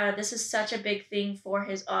 yeah, this is such a big thing for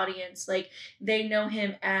his audience. Like, they know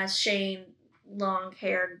him as Shane,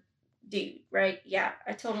 long-haired dude, right? Yeah,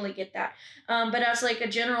 I totally get that. But as like a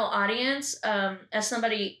general audience, as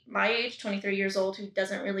somebody my age, 23 years old, who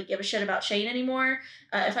doesn't really give a shit about Shane anymore,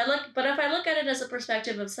 if I look at it as a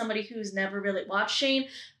perspective of somebody who's never really watched Shane,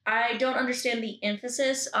 I don't understand the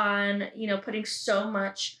emphasis on, putting so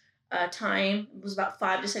much time. It was about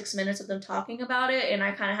 5 to 6 minutes of them talking about it, and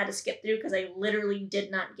I kind of had to skip through because I literally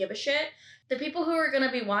did not give a shit. The people who are going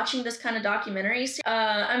to be watching this kind of documentary,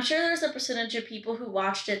 I'm sure there's a percentage of people who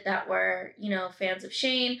watched it that were, fans of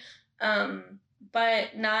Shane,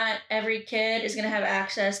 but not every kid is going to have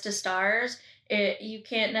access to Stars. You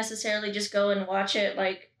can't necessarily just go and watch it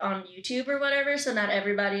like on YouTube or whatever, so not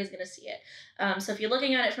everybody is going to see it. So if you're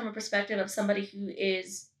looking at it from a perspective of somebody who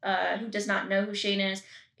does not know who Shane is,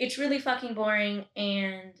 it's really fucking boring,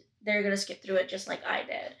 and they're going to skip through it just like I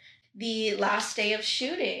did. The last day of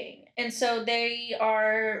shooting. And so they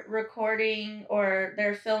are recording, or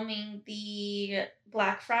they're filming the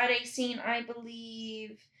Black Friday scene, I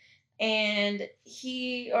believe. And they're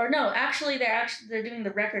doing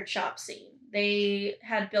the record shop scene. They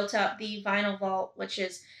had built up the vinyl vault, which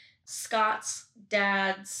is Scott's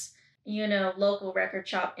dad's, local record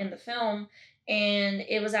shop in the film. And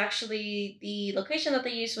it was actually, the location that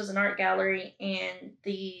they used was an art gallery, and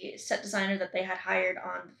the set designer that they had hired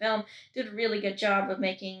on the film did a really good job of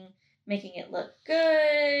making it look good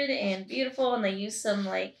and beautiful. And they used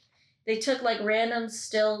they took like random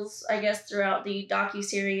stills, I guess, throughout the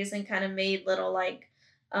docuseries and kind of made little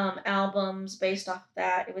albums based off of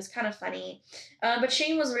that. It was kind of funny. But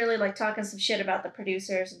Shane was really like talking some shit about the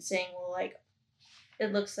producers and saying, well, like,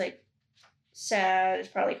 it looks like sad. It's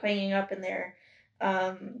probably hanging up in their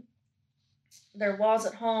walls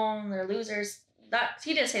at home. They're losers. That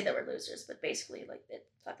he didn't say they were losers, but basically like it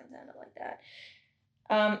fucking sounded like that.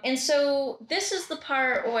 And so this is the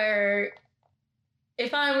part where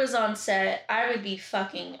if I was on set, I would be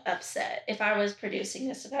fucking upset. If I was producing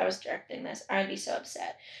this, if I was directing this, I'd be so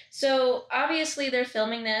upset. So obviously they're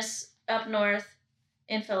filming this up north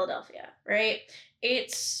in Philadelphia, right?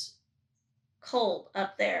 It's cold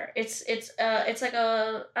up there. It's like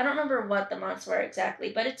I don't remember what the months were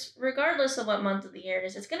exactly, but it's regardless of what month of the year it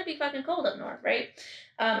is, it's gonna be fucking cold up north, right?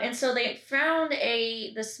 And so they found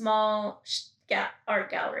the small art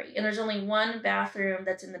gallery, and there's only one bathroom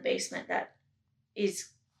that's in the basement that is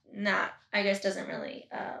not, I guess, doesn't really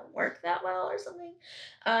work that well or something.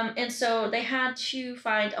 And so they had to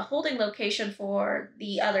find a holding location for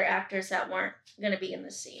the other actors that weren't going to be in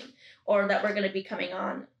the scene, or that were going to be coming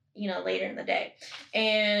on, later in the day.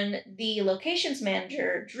 And the locations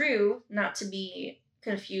manager, Drew, not to be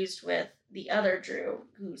confused with the other Drew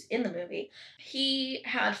who's in the movie, he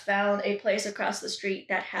had found a place across the street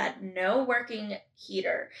that had no working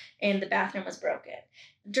heater, and the bathroom was broken.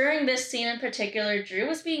 During this scene in particular, Drew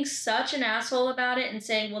was being such an asshole about it and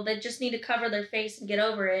saying, well, they just need to cover their face and get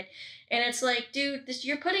over it. And it's like, dude, this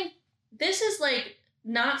is like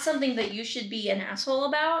not something that you should be an asshole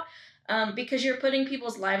about, because you're putting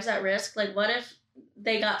people's lives at risk. Like, what if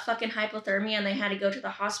they got fucking hypothermia and they had to go to the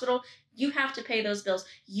hospital? You have to pay those bills.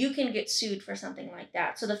 You can get sued for something like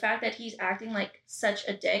that. So the fact that he's acting like such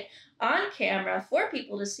a dick on camera for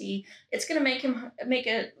people to see, it's going to make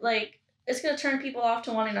it like it's going to turn people off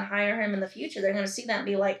to wanting to hire him in the future. They're going to see that and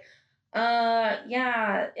be like,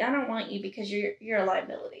 yeah, I don't want you because you're a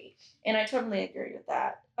liability. And I totally agree with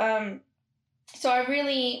that. So I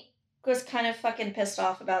really was kind of fucking pissed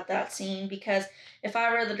off about that scene because if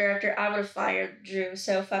I were the director, I would have fired Drew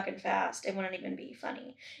so fucking fast. It wouldn't even be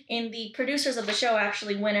funny. And the producers of the show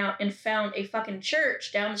actually went out and found a fucking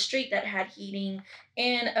church down the street that had heating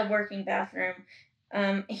and a working bathroom.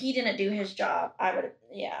 He didn't do his job.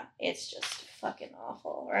 Yeah, it's just fucking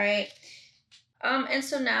awful, right? And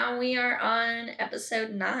so now we are on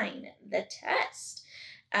episode 9, The Test.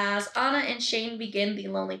 As Anna and Shane begin the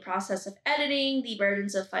lonely process of editing, the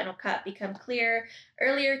burdens of Final Cut become clear.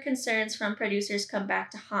 Earlier concerns from producers come back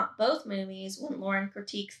to haunt both movies when Lauren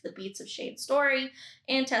critiques the beats of Shane's story,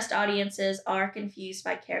 and test audiences are confused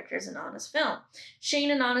by characters in Anna's film.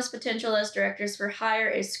 Shane and Anna's potential as directors for hire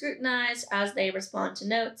is scrutinized as they respond to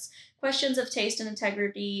notes. Questions of taste and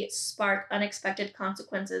integrity spark unexpected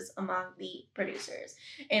consequences among the producers.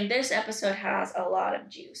 And this episode has a lot of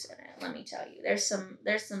juice in it, let me tell you. There's some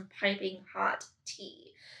piping hot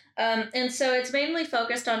tea. And so it's mainly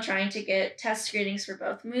focused on trying to get test screenings for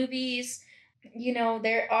both movies. You know,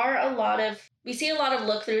 we see a lot of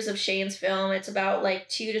look-throughs of Shane's film. It's about like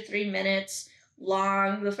 2 to 3 minutes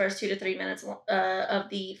long, the first 2 to 3 minutes of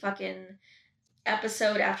the fucking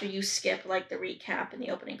episode after you skip like the recap and the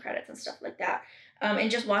opening credits and stuff like that. And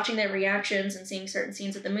just watching their reactions and seeing certain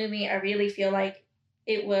scenes of the movie, I really feel like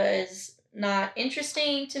it was not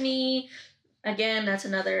interesting to me. Again, that's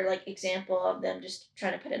another like example of them just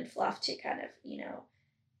trying to put in fluff to kind of,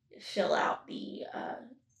 fill out the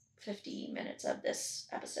 50 minutes of this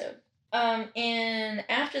episode. And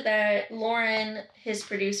after that, Lauren, his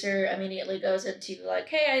producer, immediately goes into like,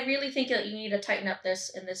 hey, I really think that you need to tighten up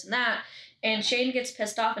this and this and that. And Shane gets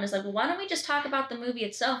pissed off and is like, well, why don't we just talk about the movie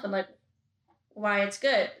itself and like why it's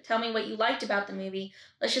good? Tell me what you liked about the movie.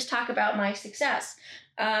 Let's just talk about my success.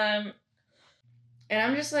 And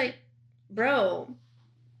I'm just like, bro,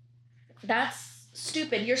 that's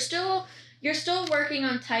stupid. You're still working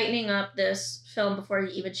on tightening up this film before you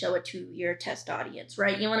even show it to your test audience,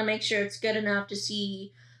 right? You want to make sure it's good enough to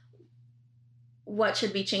see what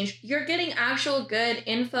should be changed. You're getting actual good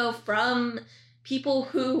info from people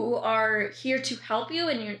who are here to help you,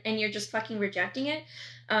 and you're just fucking rejecting it.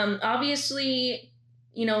 Obviously,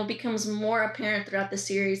 it becomes more apparent throughout the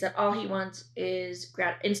series that all he wants is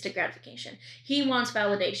instant gratification. He wants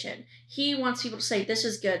validation. He wants people to say, this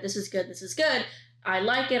is good, this is good, this is good. I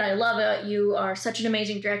like it, I love it, you are such an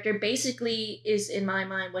amazing director, basically is, in my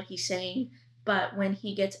mind, what he's saying. But when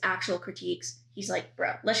he gets actual critiques, he's like,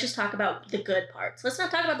 bro, let's just talk about the good parts. Let's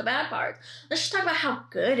not talk about the bad parts. Let's just talk about how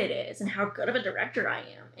good it is and how good of a director I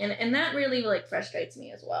am. And that really like frustrates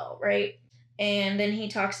me as well, right? And then he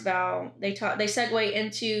talks about, they segue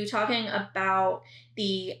into talking about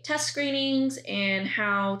the test screenings and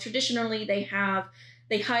how traditionally they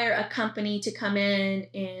hire a company to come in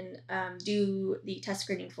and do the test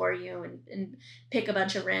screening for you and pick a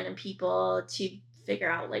bunch of random people to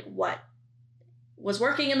figure out like what was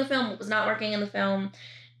working in the film, what was not working in the film.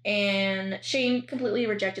 And Shane completely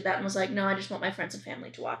rejected that and was like, no, I just want my friends and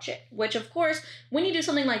family to watch it. Which, of course, when you do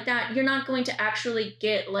something like that, you're not going to actually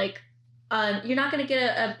get like, you're not going to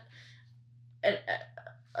get a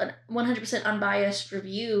 100% unbiased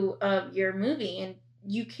review of your movie, and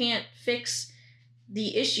you can't fix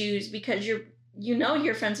the issues because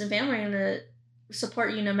your friends and family are going to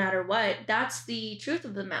support you no matter what. That's the truth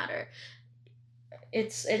of the matter.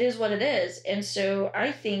 It is what it is. And so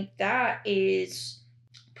I think that is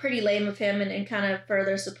pretty lame of him and kind of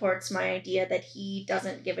further supports my idea that he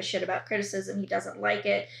doesn't give a shit about criticism. He doesn't like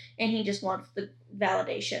it. And he just wants the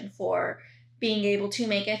validation for being able to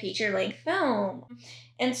make a feature-length film.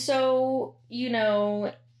 And so,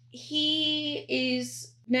 he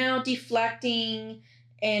is now deflecting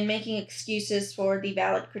and making excuses for the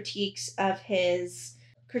valid critiques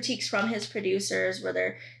from his producers, where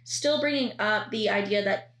they're still bringing up the idea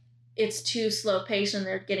that it's too slow paced and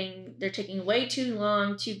they're taking way too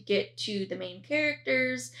long to get to the main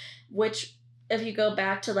characters, which if you go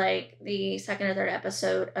back to like the second or third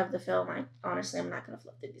episode of the film, I'm not going to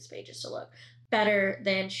flip through these pages to look, better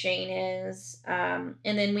than Shane is. And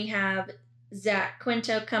then we have Zach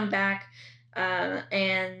Quinto come back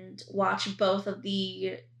and watch both of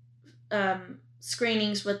the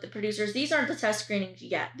screenings with the producers. These aren't the test screenings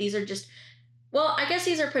yet. These are just, well, I guess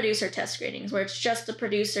these are producer test screenings where it's just the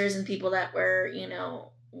producers and people that were,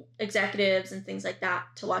 executives and things like that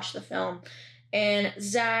to watch the film. And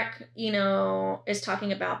Zach, is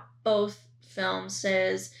talking about both films,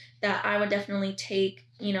 says that I would definitely take,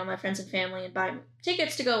 my friends and family and buy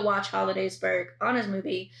tickets to go watch Hollidaysburg on his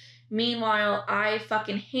movie, Meanwhile, I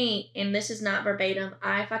fucking hate, and this is not verbatim,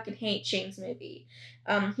 I fucking hate Shane's movie.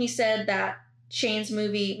 He said that Shane's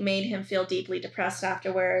movie made him feel deeply depressed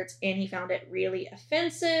afterwards, and he found it really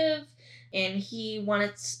offensive, and he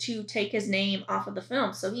wanted to take his name off of the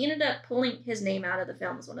film. So he ended up pulling his name out of the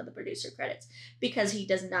film as one of the producer credits because he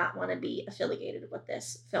does not want to be affiliated with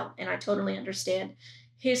this film. And I totally understand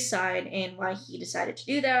his side and why he decided to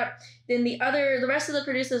do that. Then the rest of the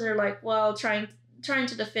producers are like, well, trying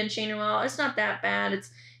to defend Shane, well, it's not that bad.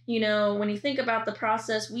 It's, when you think about the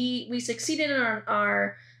process, we succeeded in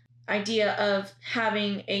our idea of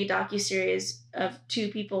having a docuseries of two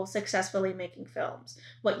people successfully making films.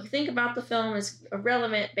 What you think about the film is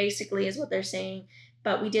irrelevant, basically, is what they're saying,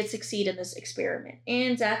 but we did succeed in this experiment.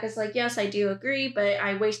 And Zach is like, yes, I do agree, but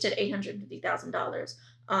I wasted $850,000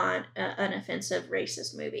 on an offensive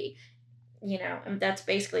racist movie. And that's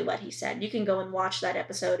basically what he said. You can go and watch that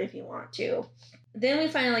episode if you want to. Then we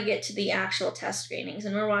finally get to the actual test screenings,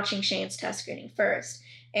 and we're watching Shane's test screening first.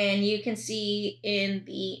 And you can see in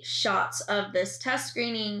the shots of this test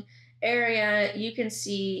screening area, you can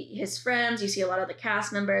see his friends, you see a lot of the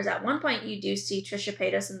cast members. At one point, you do see Trisha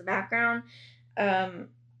Paytas in the background. And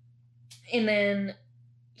then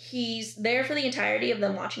he's there for the entirety of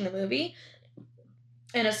them watching the movie.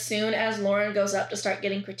 And as soon as Lauren goes up to start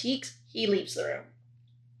getting critiques, he leaves the room.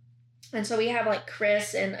 And so we have like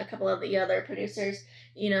Chris and a couple of the other producers,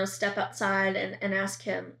 step outside and ask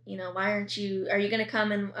him, why are you going to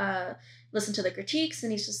come and listen to the critiques?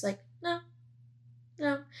 And he's just like, no.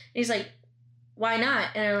 And he's like, why not?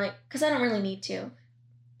 And they're like, because I don't really need to.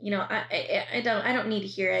 I don't need to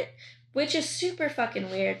hear it, which is super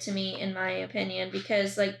fucking weird to me, in my opinion,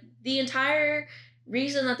 because like the entire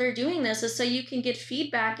reason that they're doing this is so you can get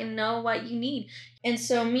feedback and know what you need. And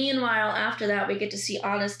so meanwhile, after that, we get to see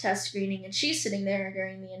Anna's test screening, and she's sitting there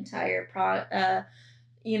during the entire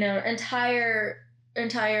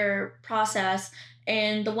entire process.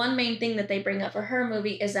 And the one main thing that they bring up for her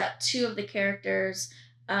movie is that two of the characters,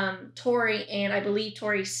 Tori and I believe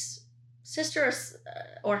Tori's sister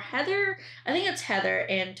or Heather, I think it's Heather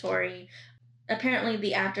and Tori, apparently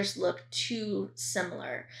the actors look too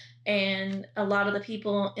similar. And a lot of the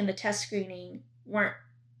people in the test screening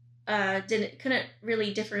couldn't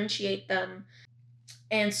really differentiate them.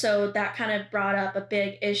 And so that kind of brought up a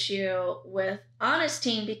big issue with Anna's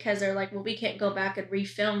team, because they're like, well, we can't go back and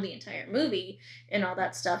refilm the entire movie and all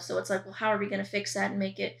that stuff. So it's like, well, how are we going to fix that and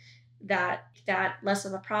make it that less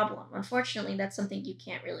of a problem? Unfortunately, that's something you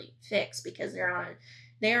can't really fix because they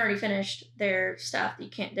already finished their stuff.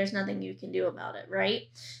 There's nothing you can do about it, right?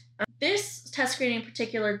 This test screening in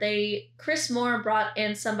particular, Chris Moore brought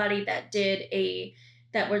in somebody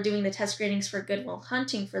that were doing the test screenings for Good Will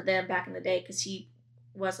Hunting for them back in the day, because he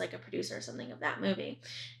was like a producer or something of that movie.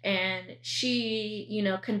 And she,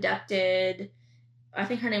 conducted, I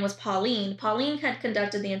think her name was Pauline. Pauline had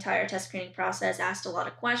conducted the entire test screening process, asked a lot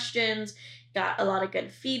of questions, got a lot of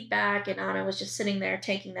good feedback, and Anna was just sitting there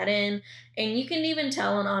taking that in. And you can even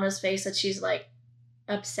tell on Anna's face that she's like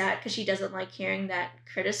upset because she doesn't like hearing that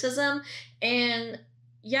criticism. And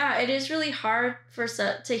yeah, it is really hard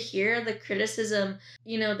to hear the criticism,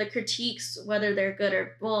 the critiques, whether they're good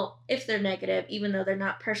or, well, if they're negative, even though they're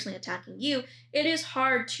not personally attacking you, it is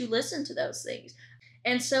hard to listen to those things.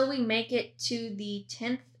 And so we make it to the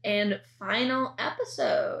 10th and final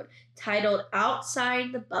episode, titled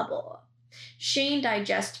Outside the Bubble. Shane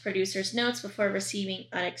digests producer's notes before receiving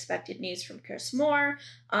unexpected news from Chris Moore.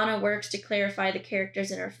 Anna works to clarify the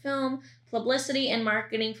characters in her film. Publicity and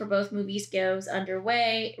marketing for both movies goes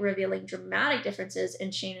underway, revealing dramatic differences in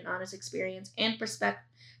Shane and Anna's experience and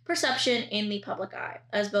perception in the public eye.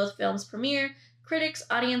 As both films premiere, critics,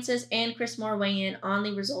 audiences, and Chris Moore weigh in on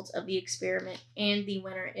the results of the experiment, and the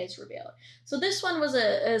winner is revealed. So this one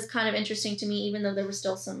is kind of interesting to me, even though there was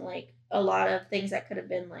still some a lot of things that could have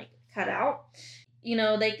been cut out.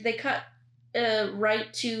 They cut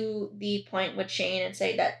right to the point with Shane and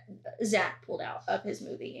say that Zach pulled out of his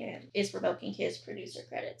movie and is revoking his producer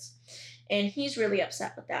credits. And he's really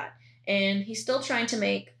upset with that. And he's still trying to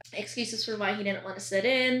make excuses for why he didn't want to sit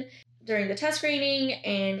in during the test screening.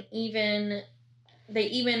 And they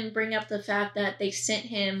even bring up the fact that they sent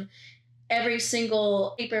him every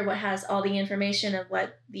single paper what has all the information of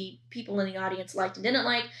what the people in the audience liked and didn't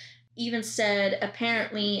like. Even said,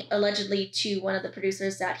 apparently, allegedly, to one of the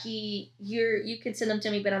producers that you can send them to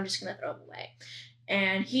me, but I'm just going to throw them away.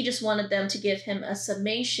 And he just wanted them to give him a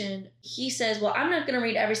summation. He says, well, I'm not going to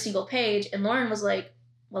read every single page. And Lauren was like,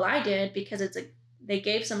 well, I did, because it's they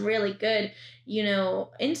gave some really good,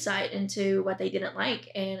 insight into what they didn't like.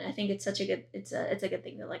 And I think it's such a good, it's a good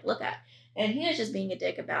thing to like look at. And he is just being a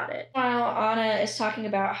dick about it. While Anna is talking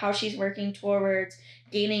about how she's working towards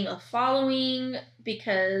gaining a following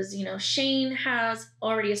because, Shane has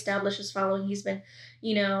already established his following. He's been,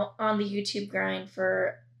 on the YouTube grind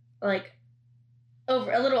for like a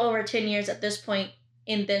little over 10 years at this point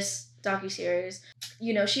in this docuseries.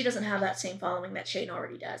 She doesn't have that same following that Shane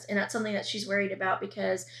already does. And that's something that she's worried about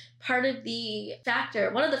because one of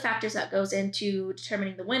the factors that goes into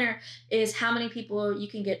determining the winner is how many people you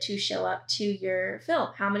can get to show up to your film.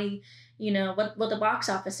 How many, what the box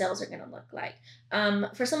office sales are going to look like.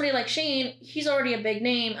 For somebody like Shane, he's already a big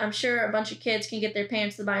name. I'm sure a bunch of kids can get their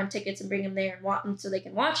parents to buy him tickets and bring him there and watch them so they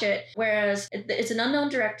can watch it. Whereas it's an unknown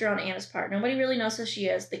director on Anna's part. Nobody really knows who she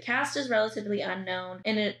is. The cast is relatively unknown,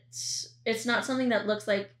 and it's not something that looks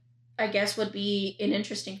like, I guess, would be an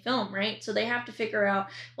interesting film, right? So they have to figure out,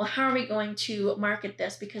 well, how are we going to market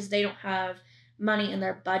this? Because they don't have money in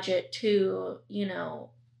their budget to,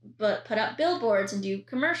 but put up billboards and do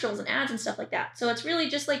commercials and ads and stuff like that. So it's really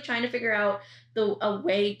just like trying to figure out a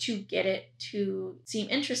way to get it to seem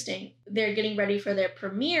interesting. They're getting ready for their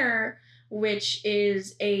premiere, which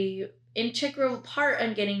is a integral part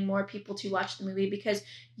in getting more people to watch the movie, because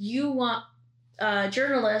you want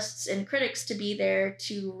journalists and critics to be there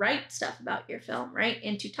to write stuff about your film, right?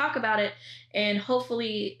 And to talk about it. And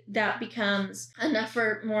hopefully that becomes enough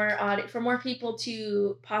for more people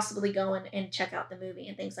to possibly go and check out the movie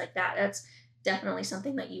and things like that. That's definitely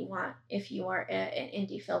something that you want if you are an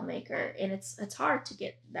indie filmmaker. And it's hard to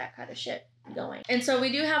get that kind of shit going. And so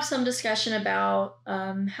we do have some discussion about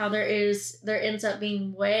how there ends up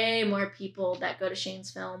being way more people that go to Shane's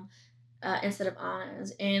film instead of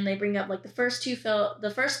Anna's. And they bring up like the first two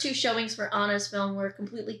showings for Anna's film were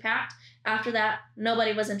completely packed. After that,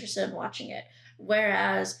 nobody was interested in watching it.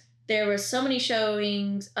 Whereas there were so many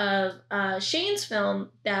showings of Shane's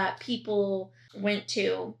film that people went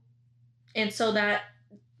to. And so that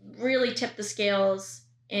really tipped the scales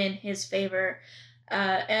in his favor.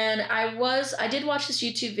 And I did watch this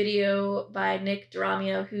YouTube video by Nick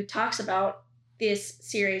Duramio, who talks about this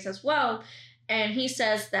series as well. And he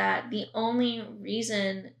says that the only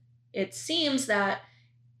reason it seems that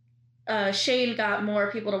Shane got more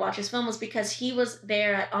people to watch his film was because he was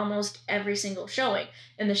there at almost every single showing.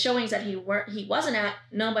 And the showings that he wasn't at,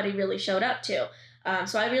 nobody really showed up to.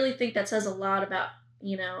 So I really think that says a lot about,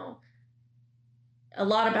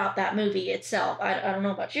 that movie itself. I don't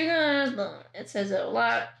know about you guys, but it says a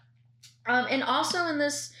lot. And also in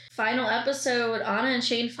this final episode, Anna and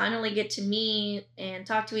Shane finally get to meet and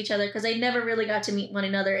talk to each other, because they never really got to meet one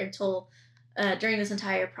another until during this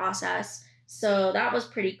entire process. So that was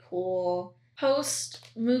pretty cool. Post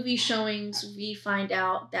movie showings, we find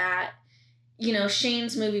out that,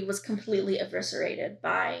 Shane's movie was completely eviscerated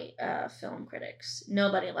by film critics.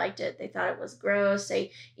 Nobody liked it. They thought it was gross.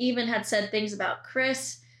 They even had said things about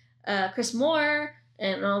Chris Moore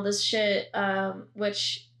and all this shit,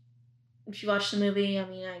 which, if you watch the movie, I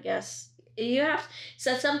mean, I guess you have.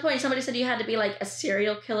 So at some point, somebody said you had to be like a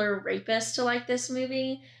serial killer rapist to like this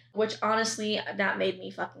movie, which honestly, that made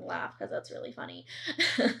me fucking laugh because that's really funny.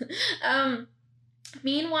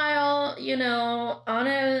 Meanwhile,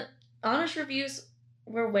 Anna's reviews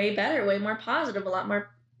were way better, way more positive. A lot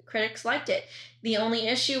more critics liked it. The only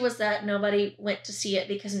issue was that nobody went to see it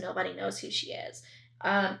because nobody knows who she is.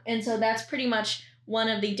 And so that's pretty much one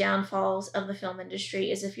of the downfalls of the film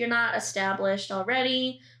industry, is if you're not established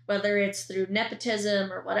already, whether it's through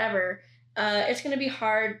nepotism or whatever, it's going to be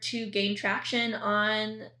hard to gain traction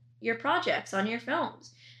on your projects, on your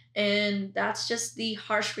films. And that's just the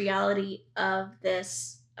harsh reality of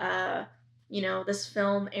this, this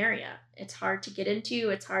film area. It's hard to get into.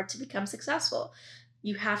 It's hard to become successful.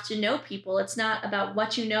 You have to know people. It's not about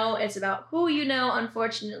what you know. It's about who you know,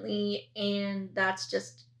 unfortunately. And that's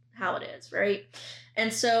just how it is, right?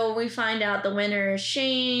 And so we find out the winner is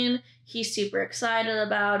Shane. He's super excited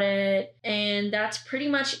about it. And that's pretty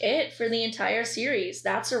much it for the entire series.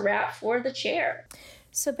 That's a wrap for The Chair.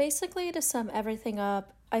 So basically, to sum everything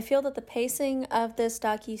up, I feel that the pacing of this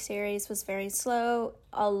docuseries was very slow.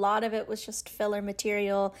 A lot of it was just filler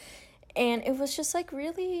material. And it was just like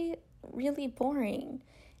really, really boring.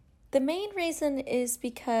 The main reason is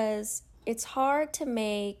because it's hard to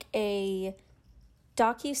make a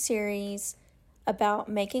docuseries about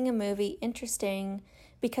making a movie interesting,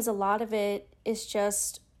 because a lot of it is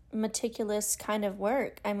just meticulous kind of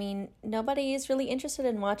work. I mean, nobody is really interested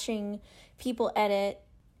in watching people edit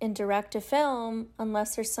and direct a film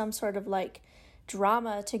unless there's some sort of like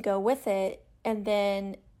drama to go with it, and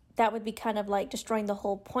then that would be kind of like destroying the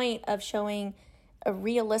whole point of showing a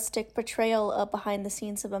realistic portrayal of behind the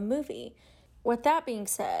scenes of a movie. With that being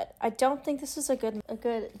said, I don't think this is a good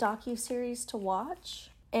docu-series to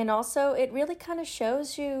watch. And also, it really kind of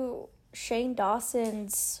shows you Shane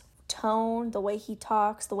Dawson's tone, the way he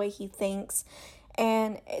talks, the way he thinks.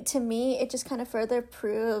 And to me, it just kind of further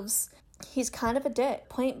proves he's kind of a dick,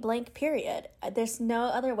 point blank, period. There's no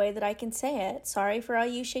other way that I can say it. Sorry for all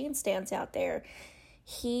you Shane stans out there.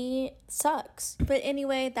 He sucks. But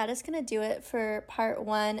anyway, that is going to do it for part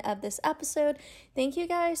 1 of this episode. Thank you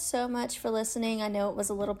guys so much for listening. I know it was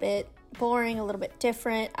a little bit boring, a little bit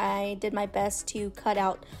different. I did my best to cut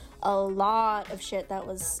out a lot of shit that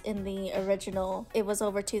was in the original. It was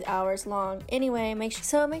over 2 hours long. Anyway, make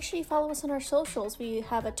sure you follow us on our socials. We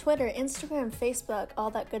have a Twitter, Instagram, Facebook, all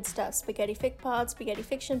that good stuff. Spaghetti Fic Pod, Spaghetti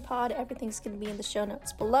Fiction Pod. Everything's going to be in the show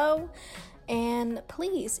notes below. And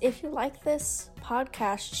please, if you like this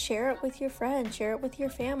podcast, share it with your friends, share it with your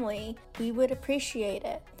family. We would appreciate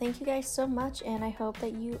it. Thank you guys so much, and I hope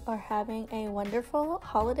that you are having a wonderful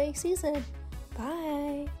holiday season.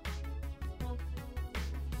 Bye.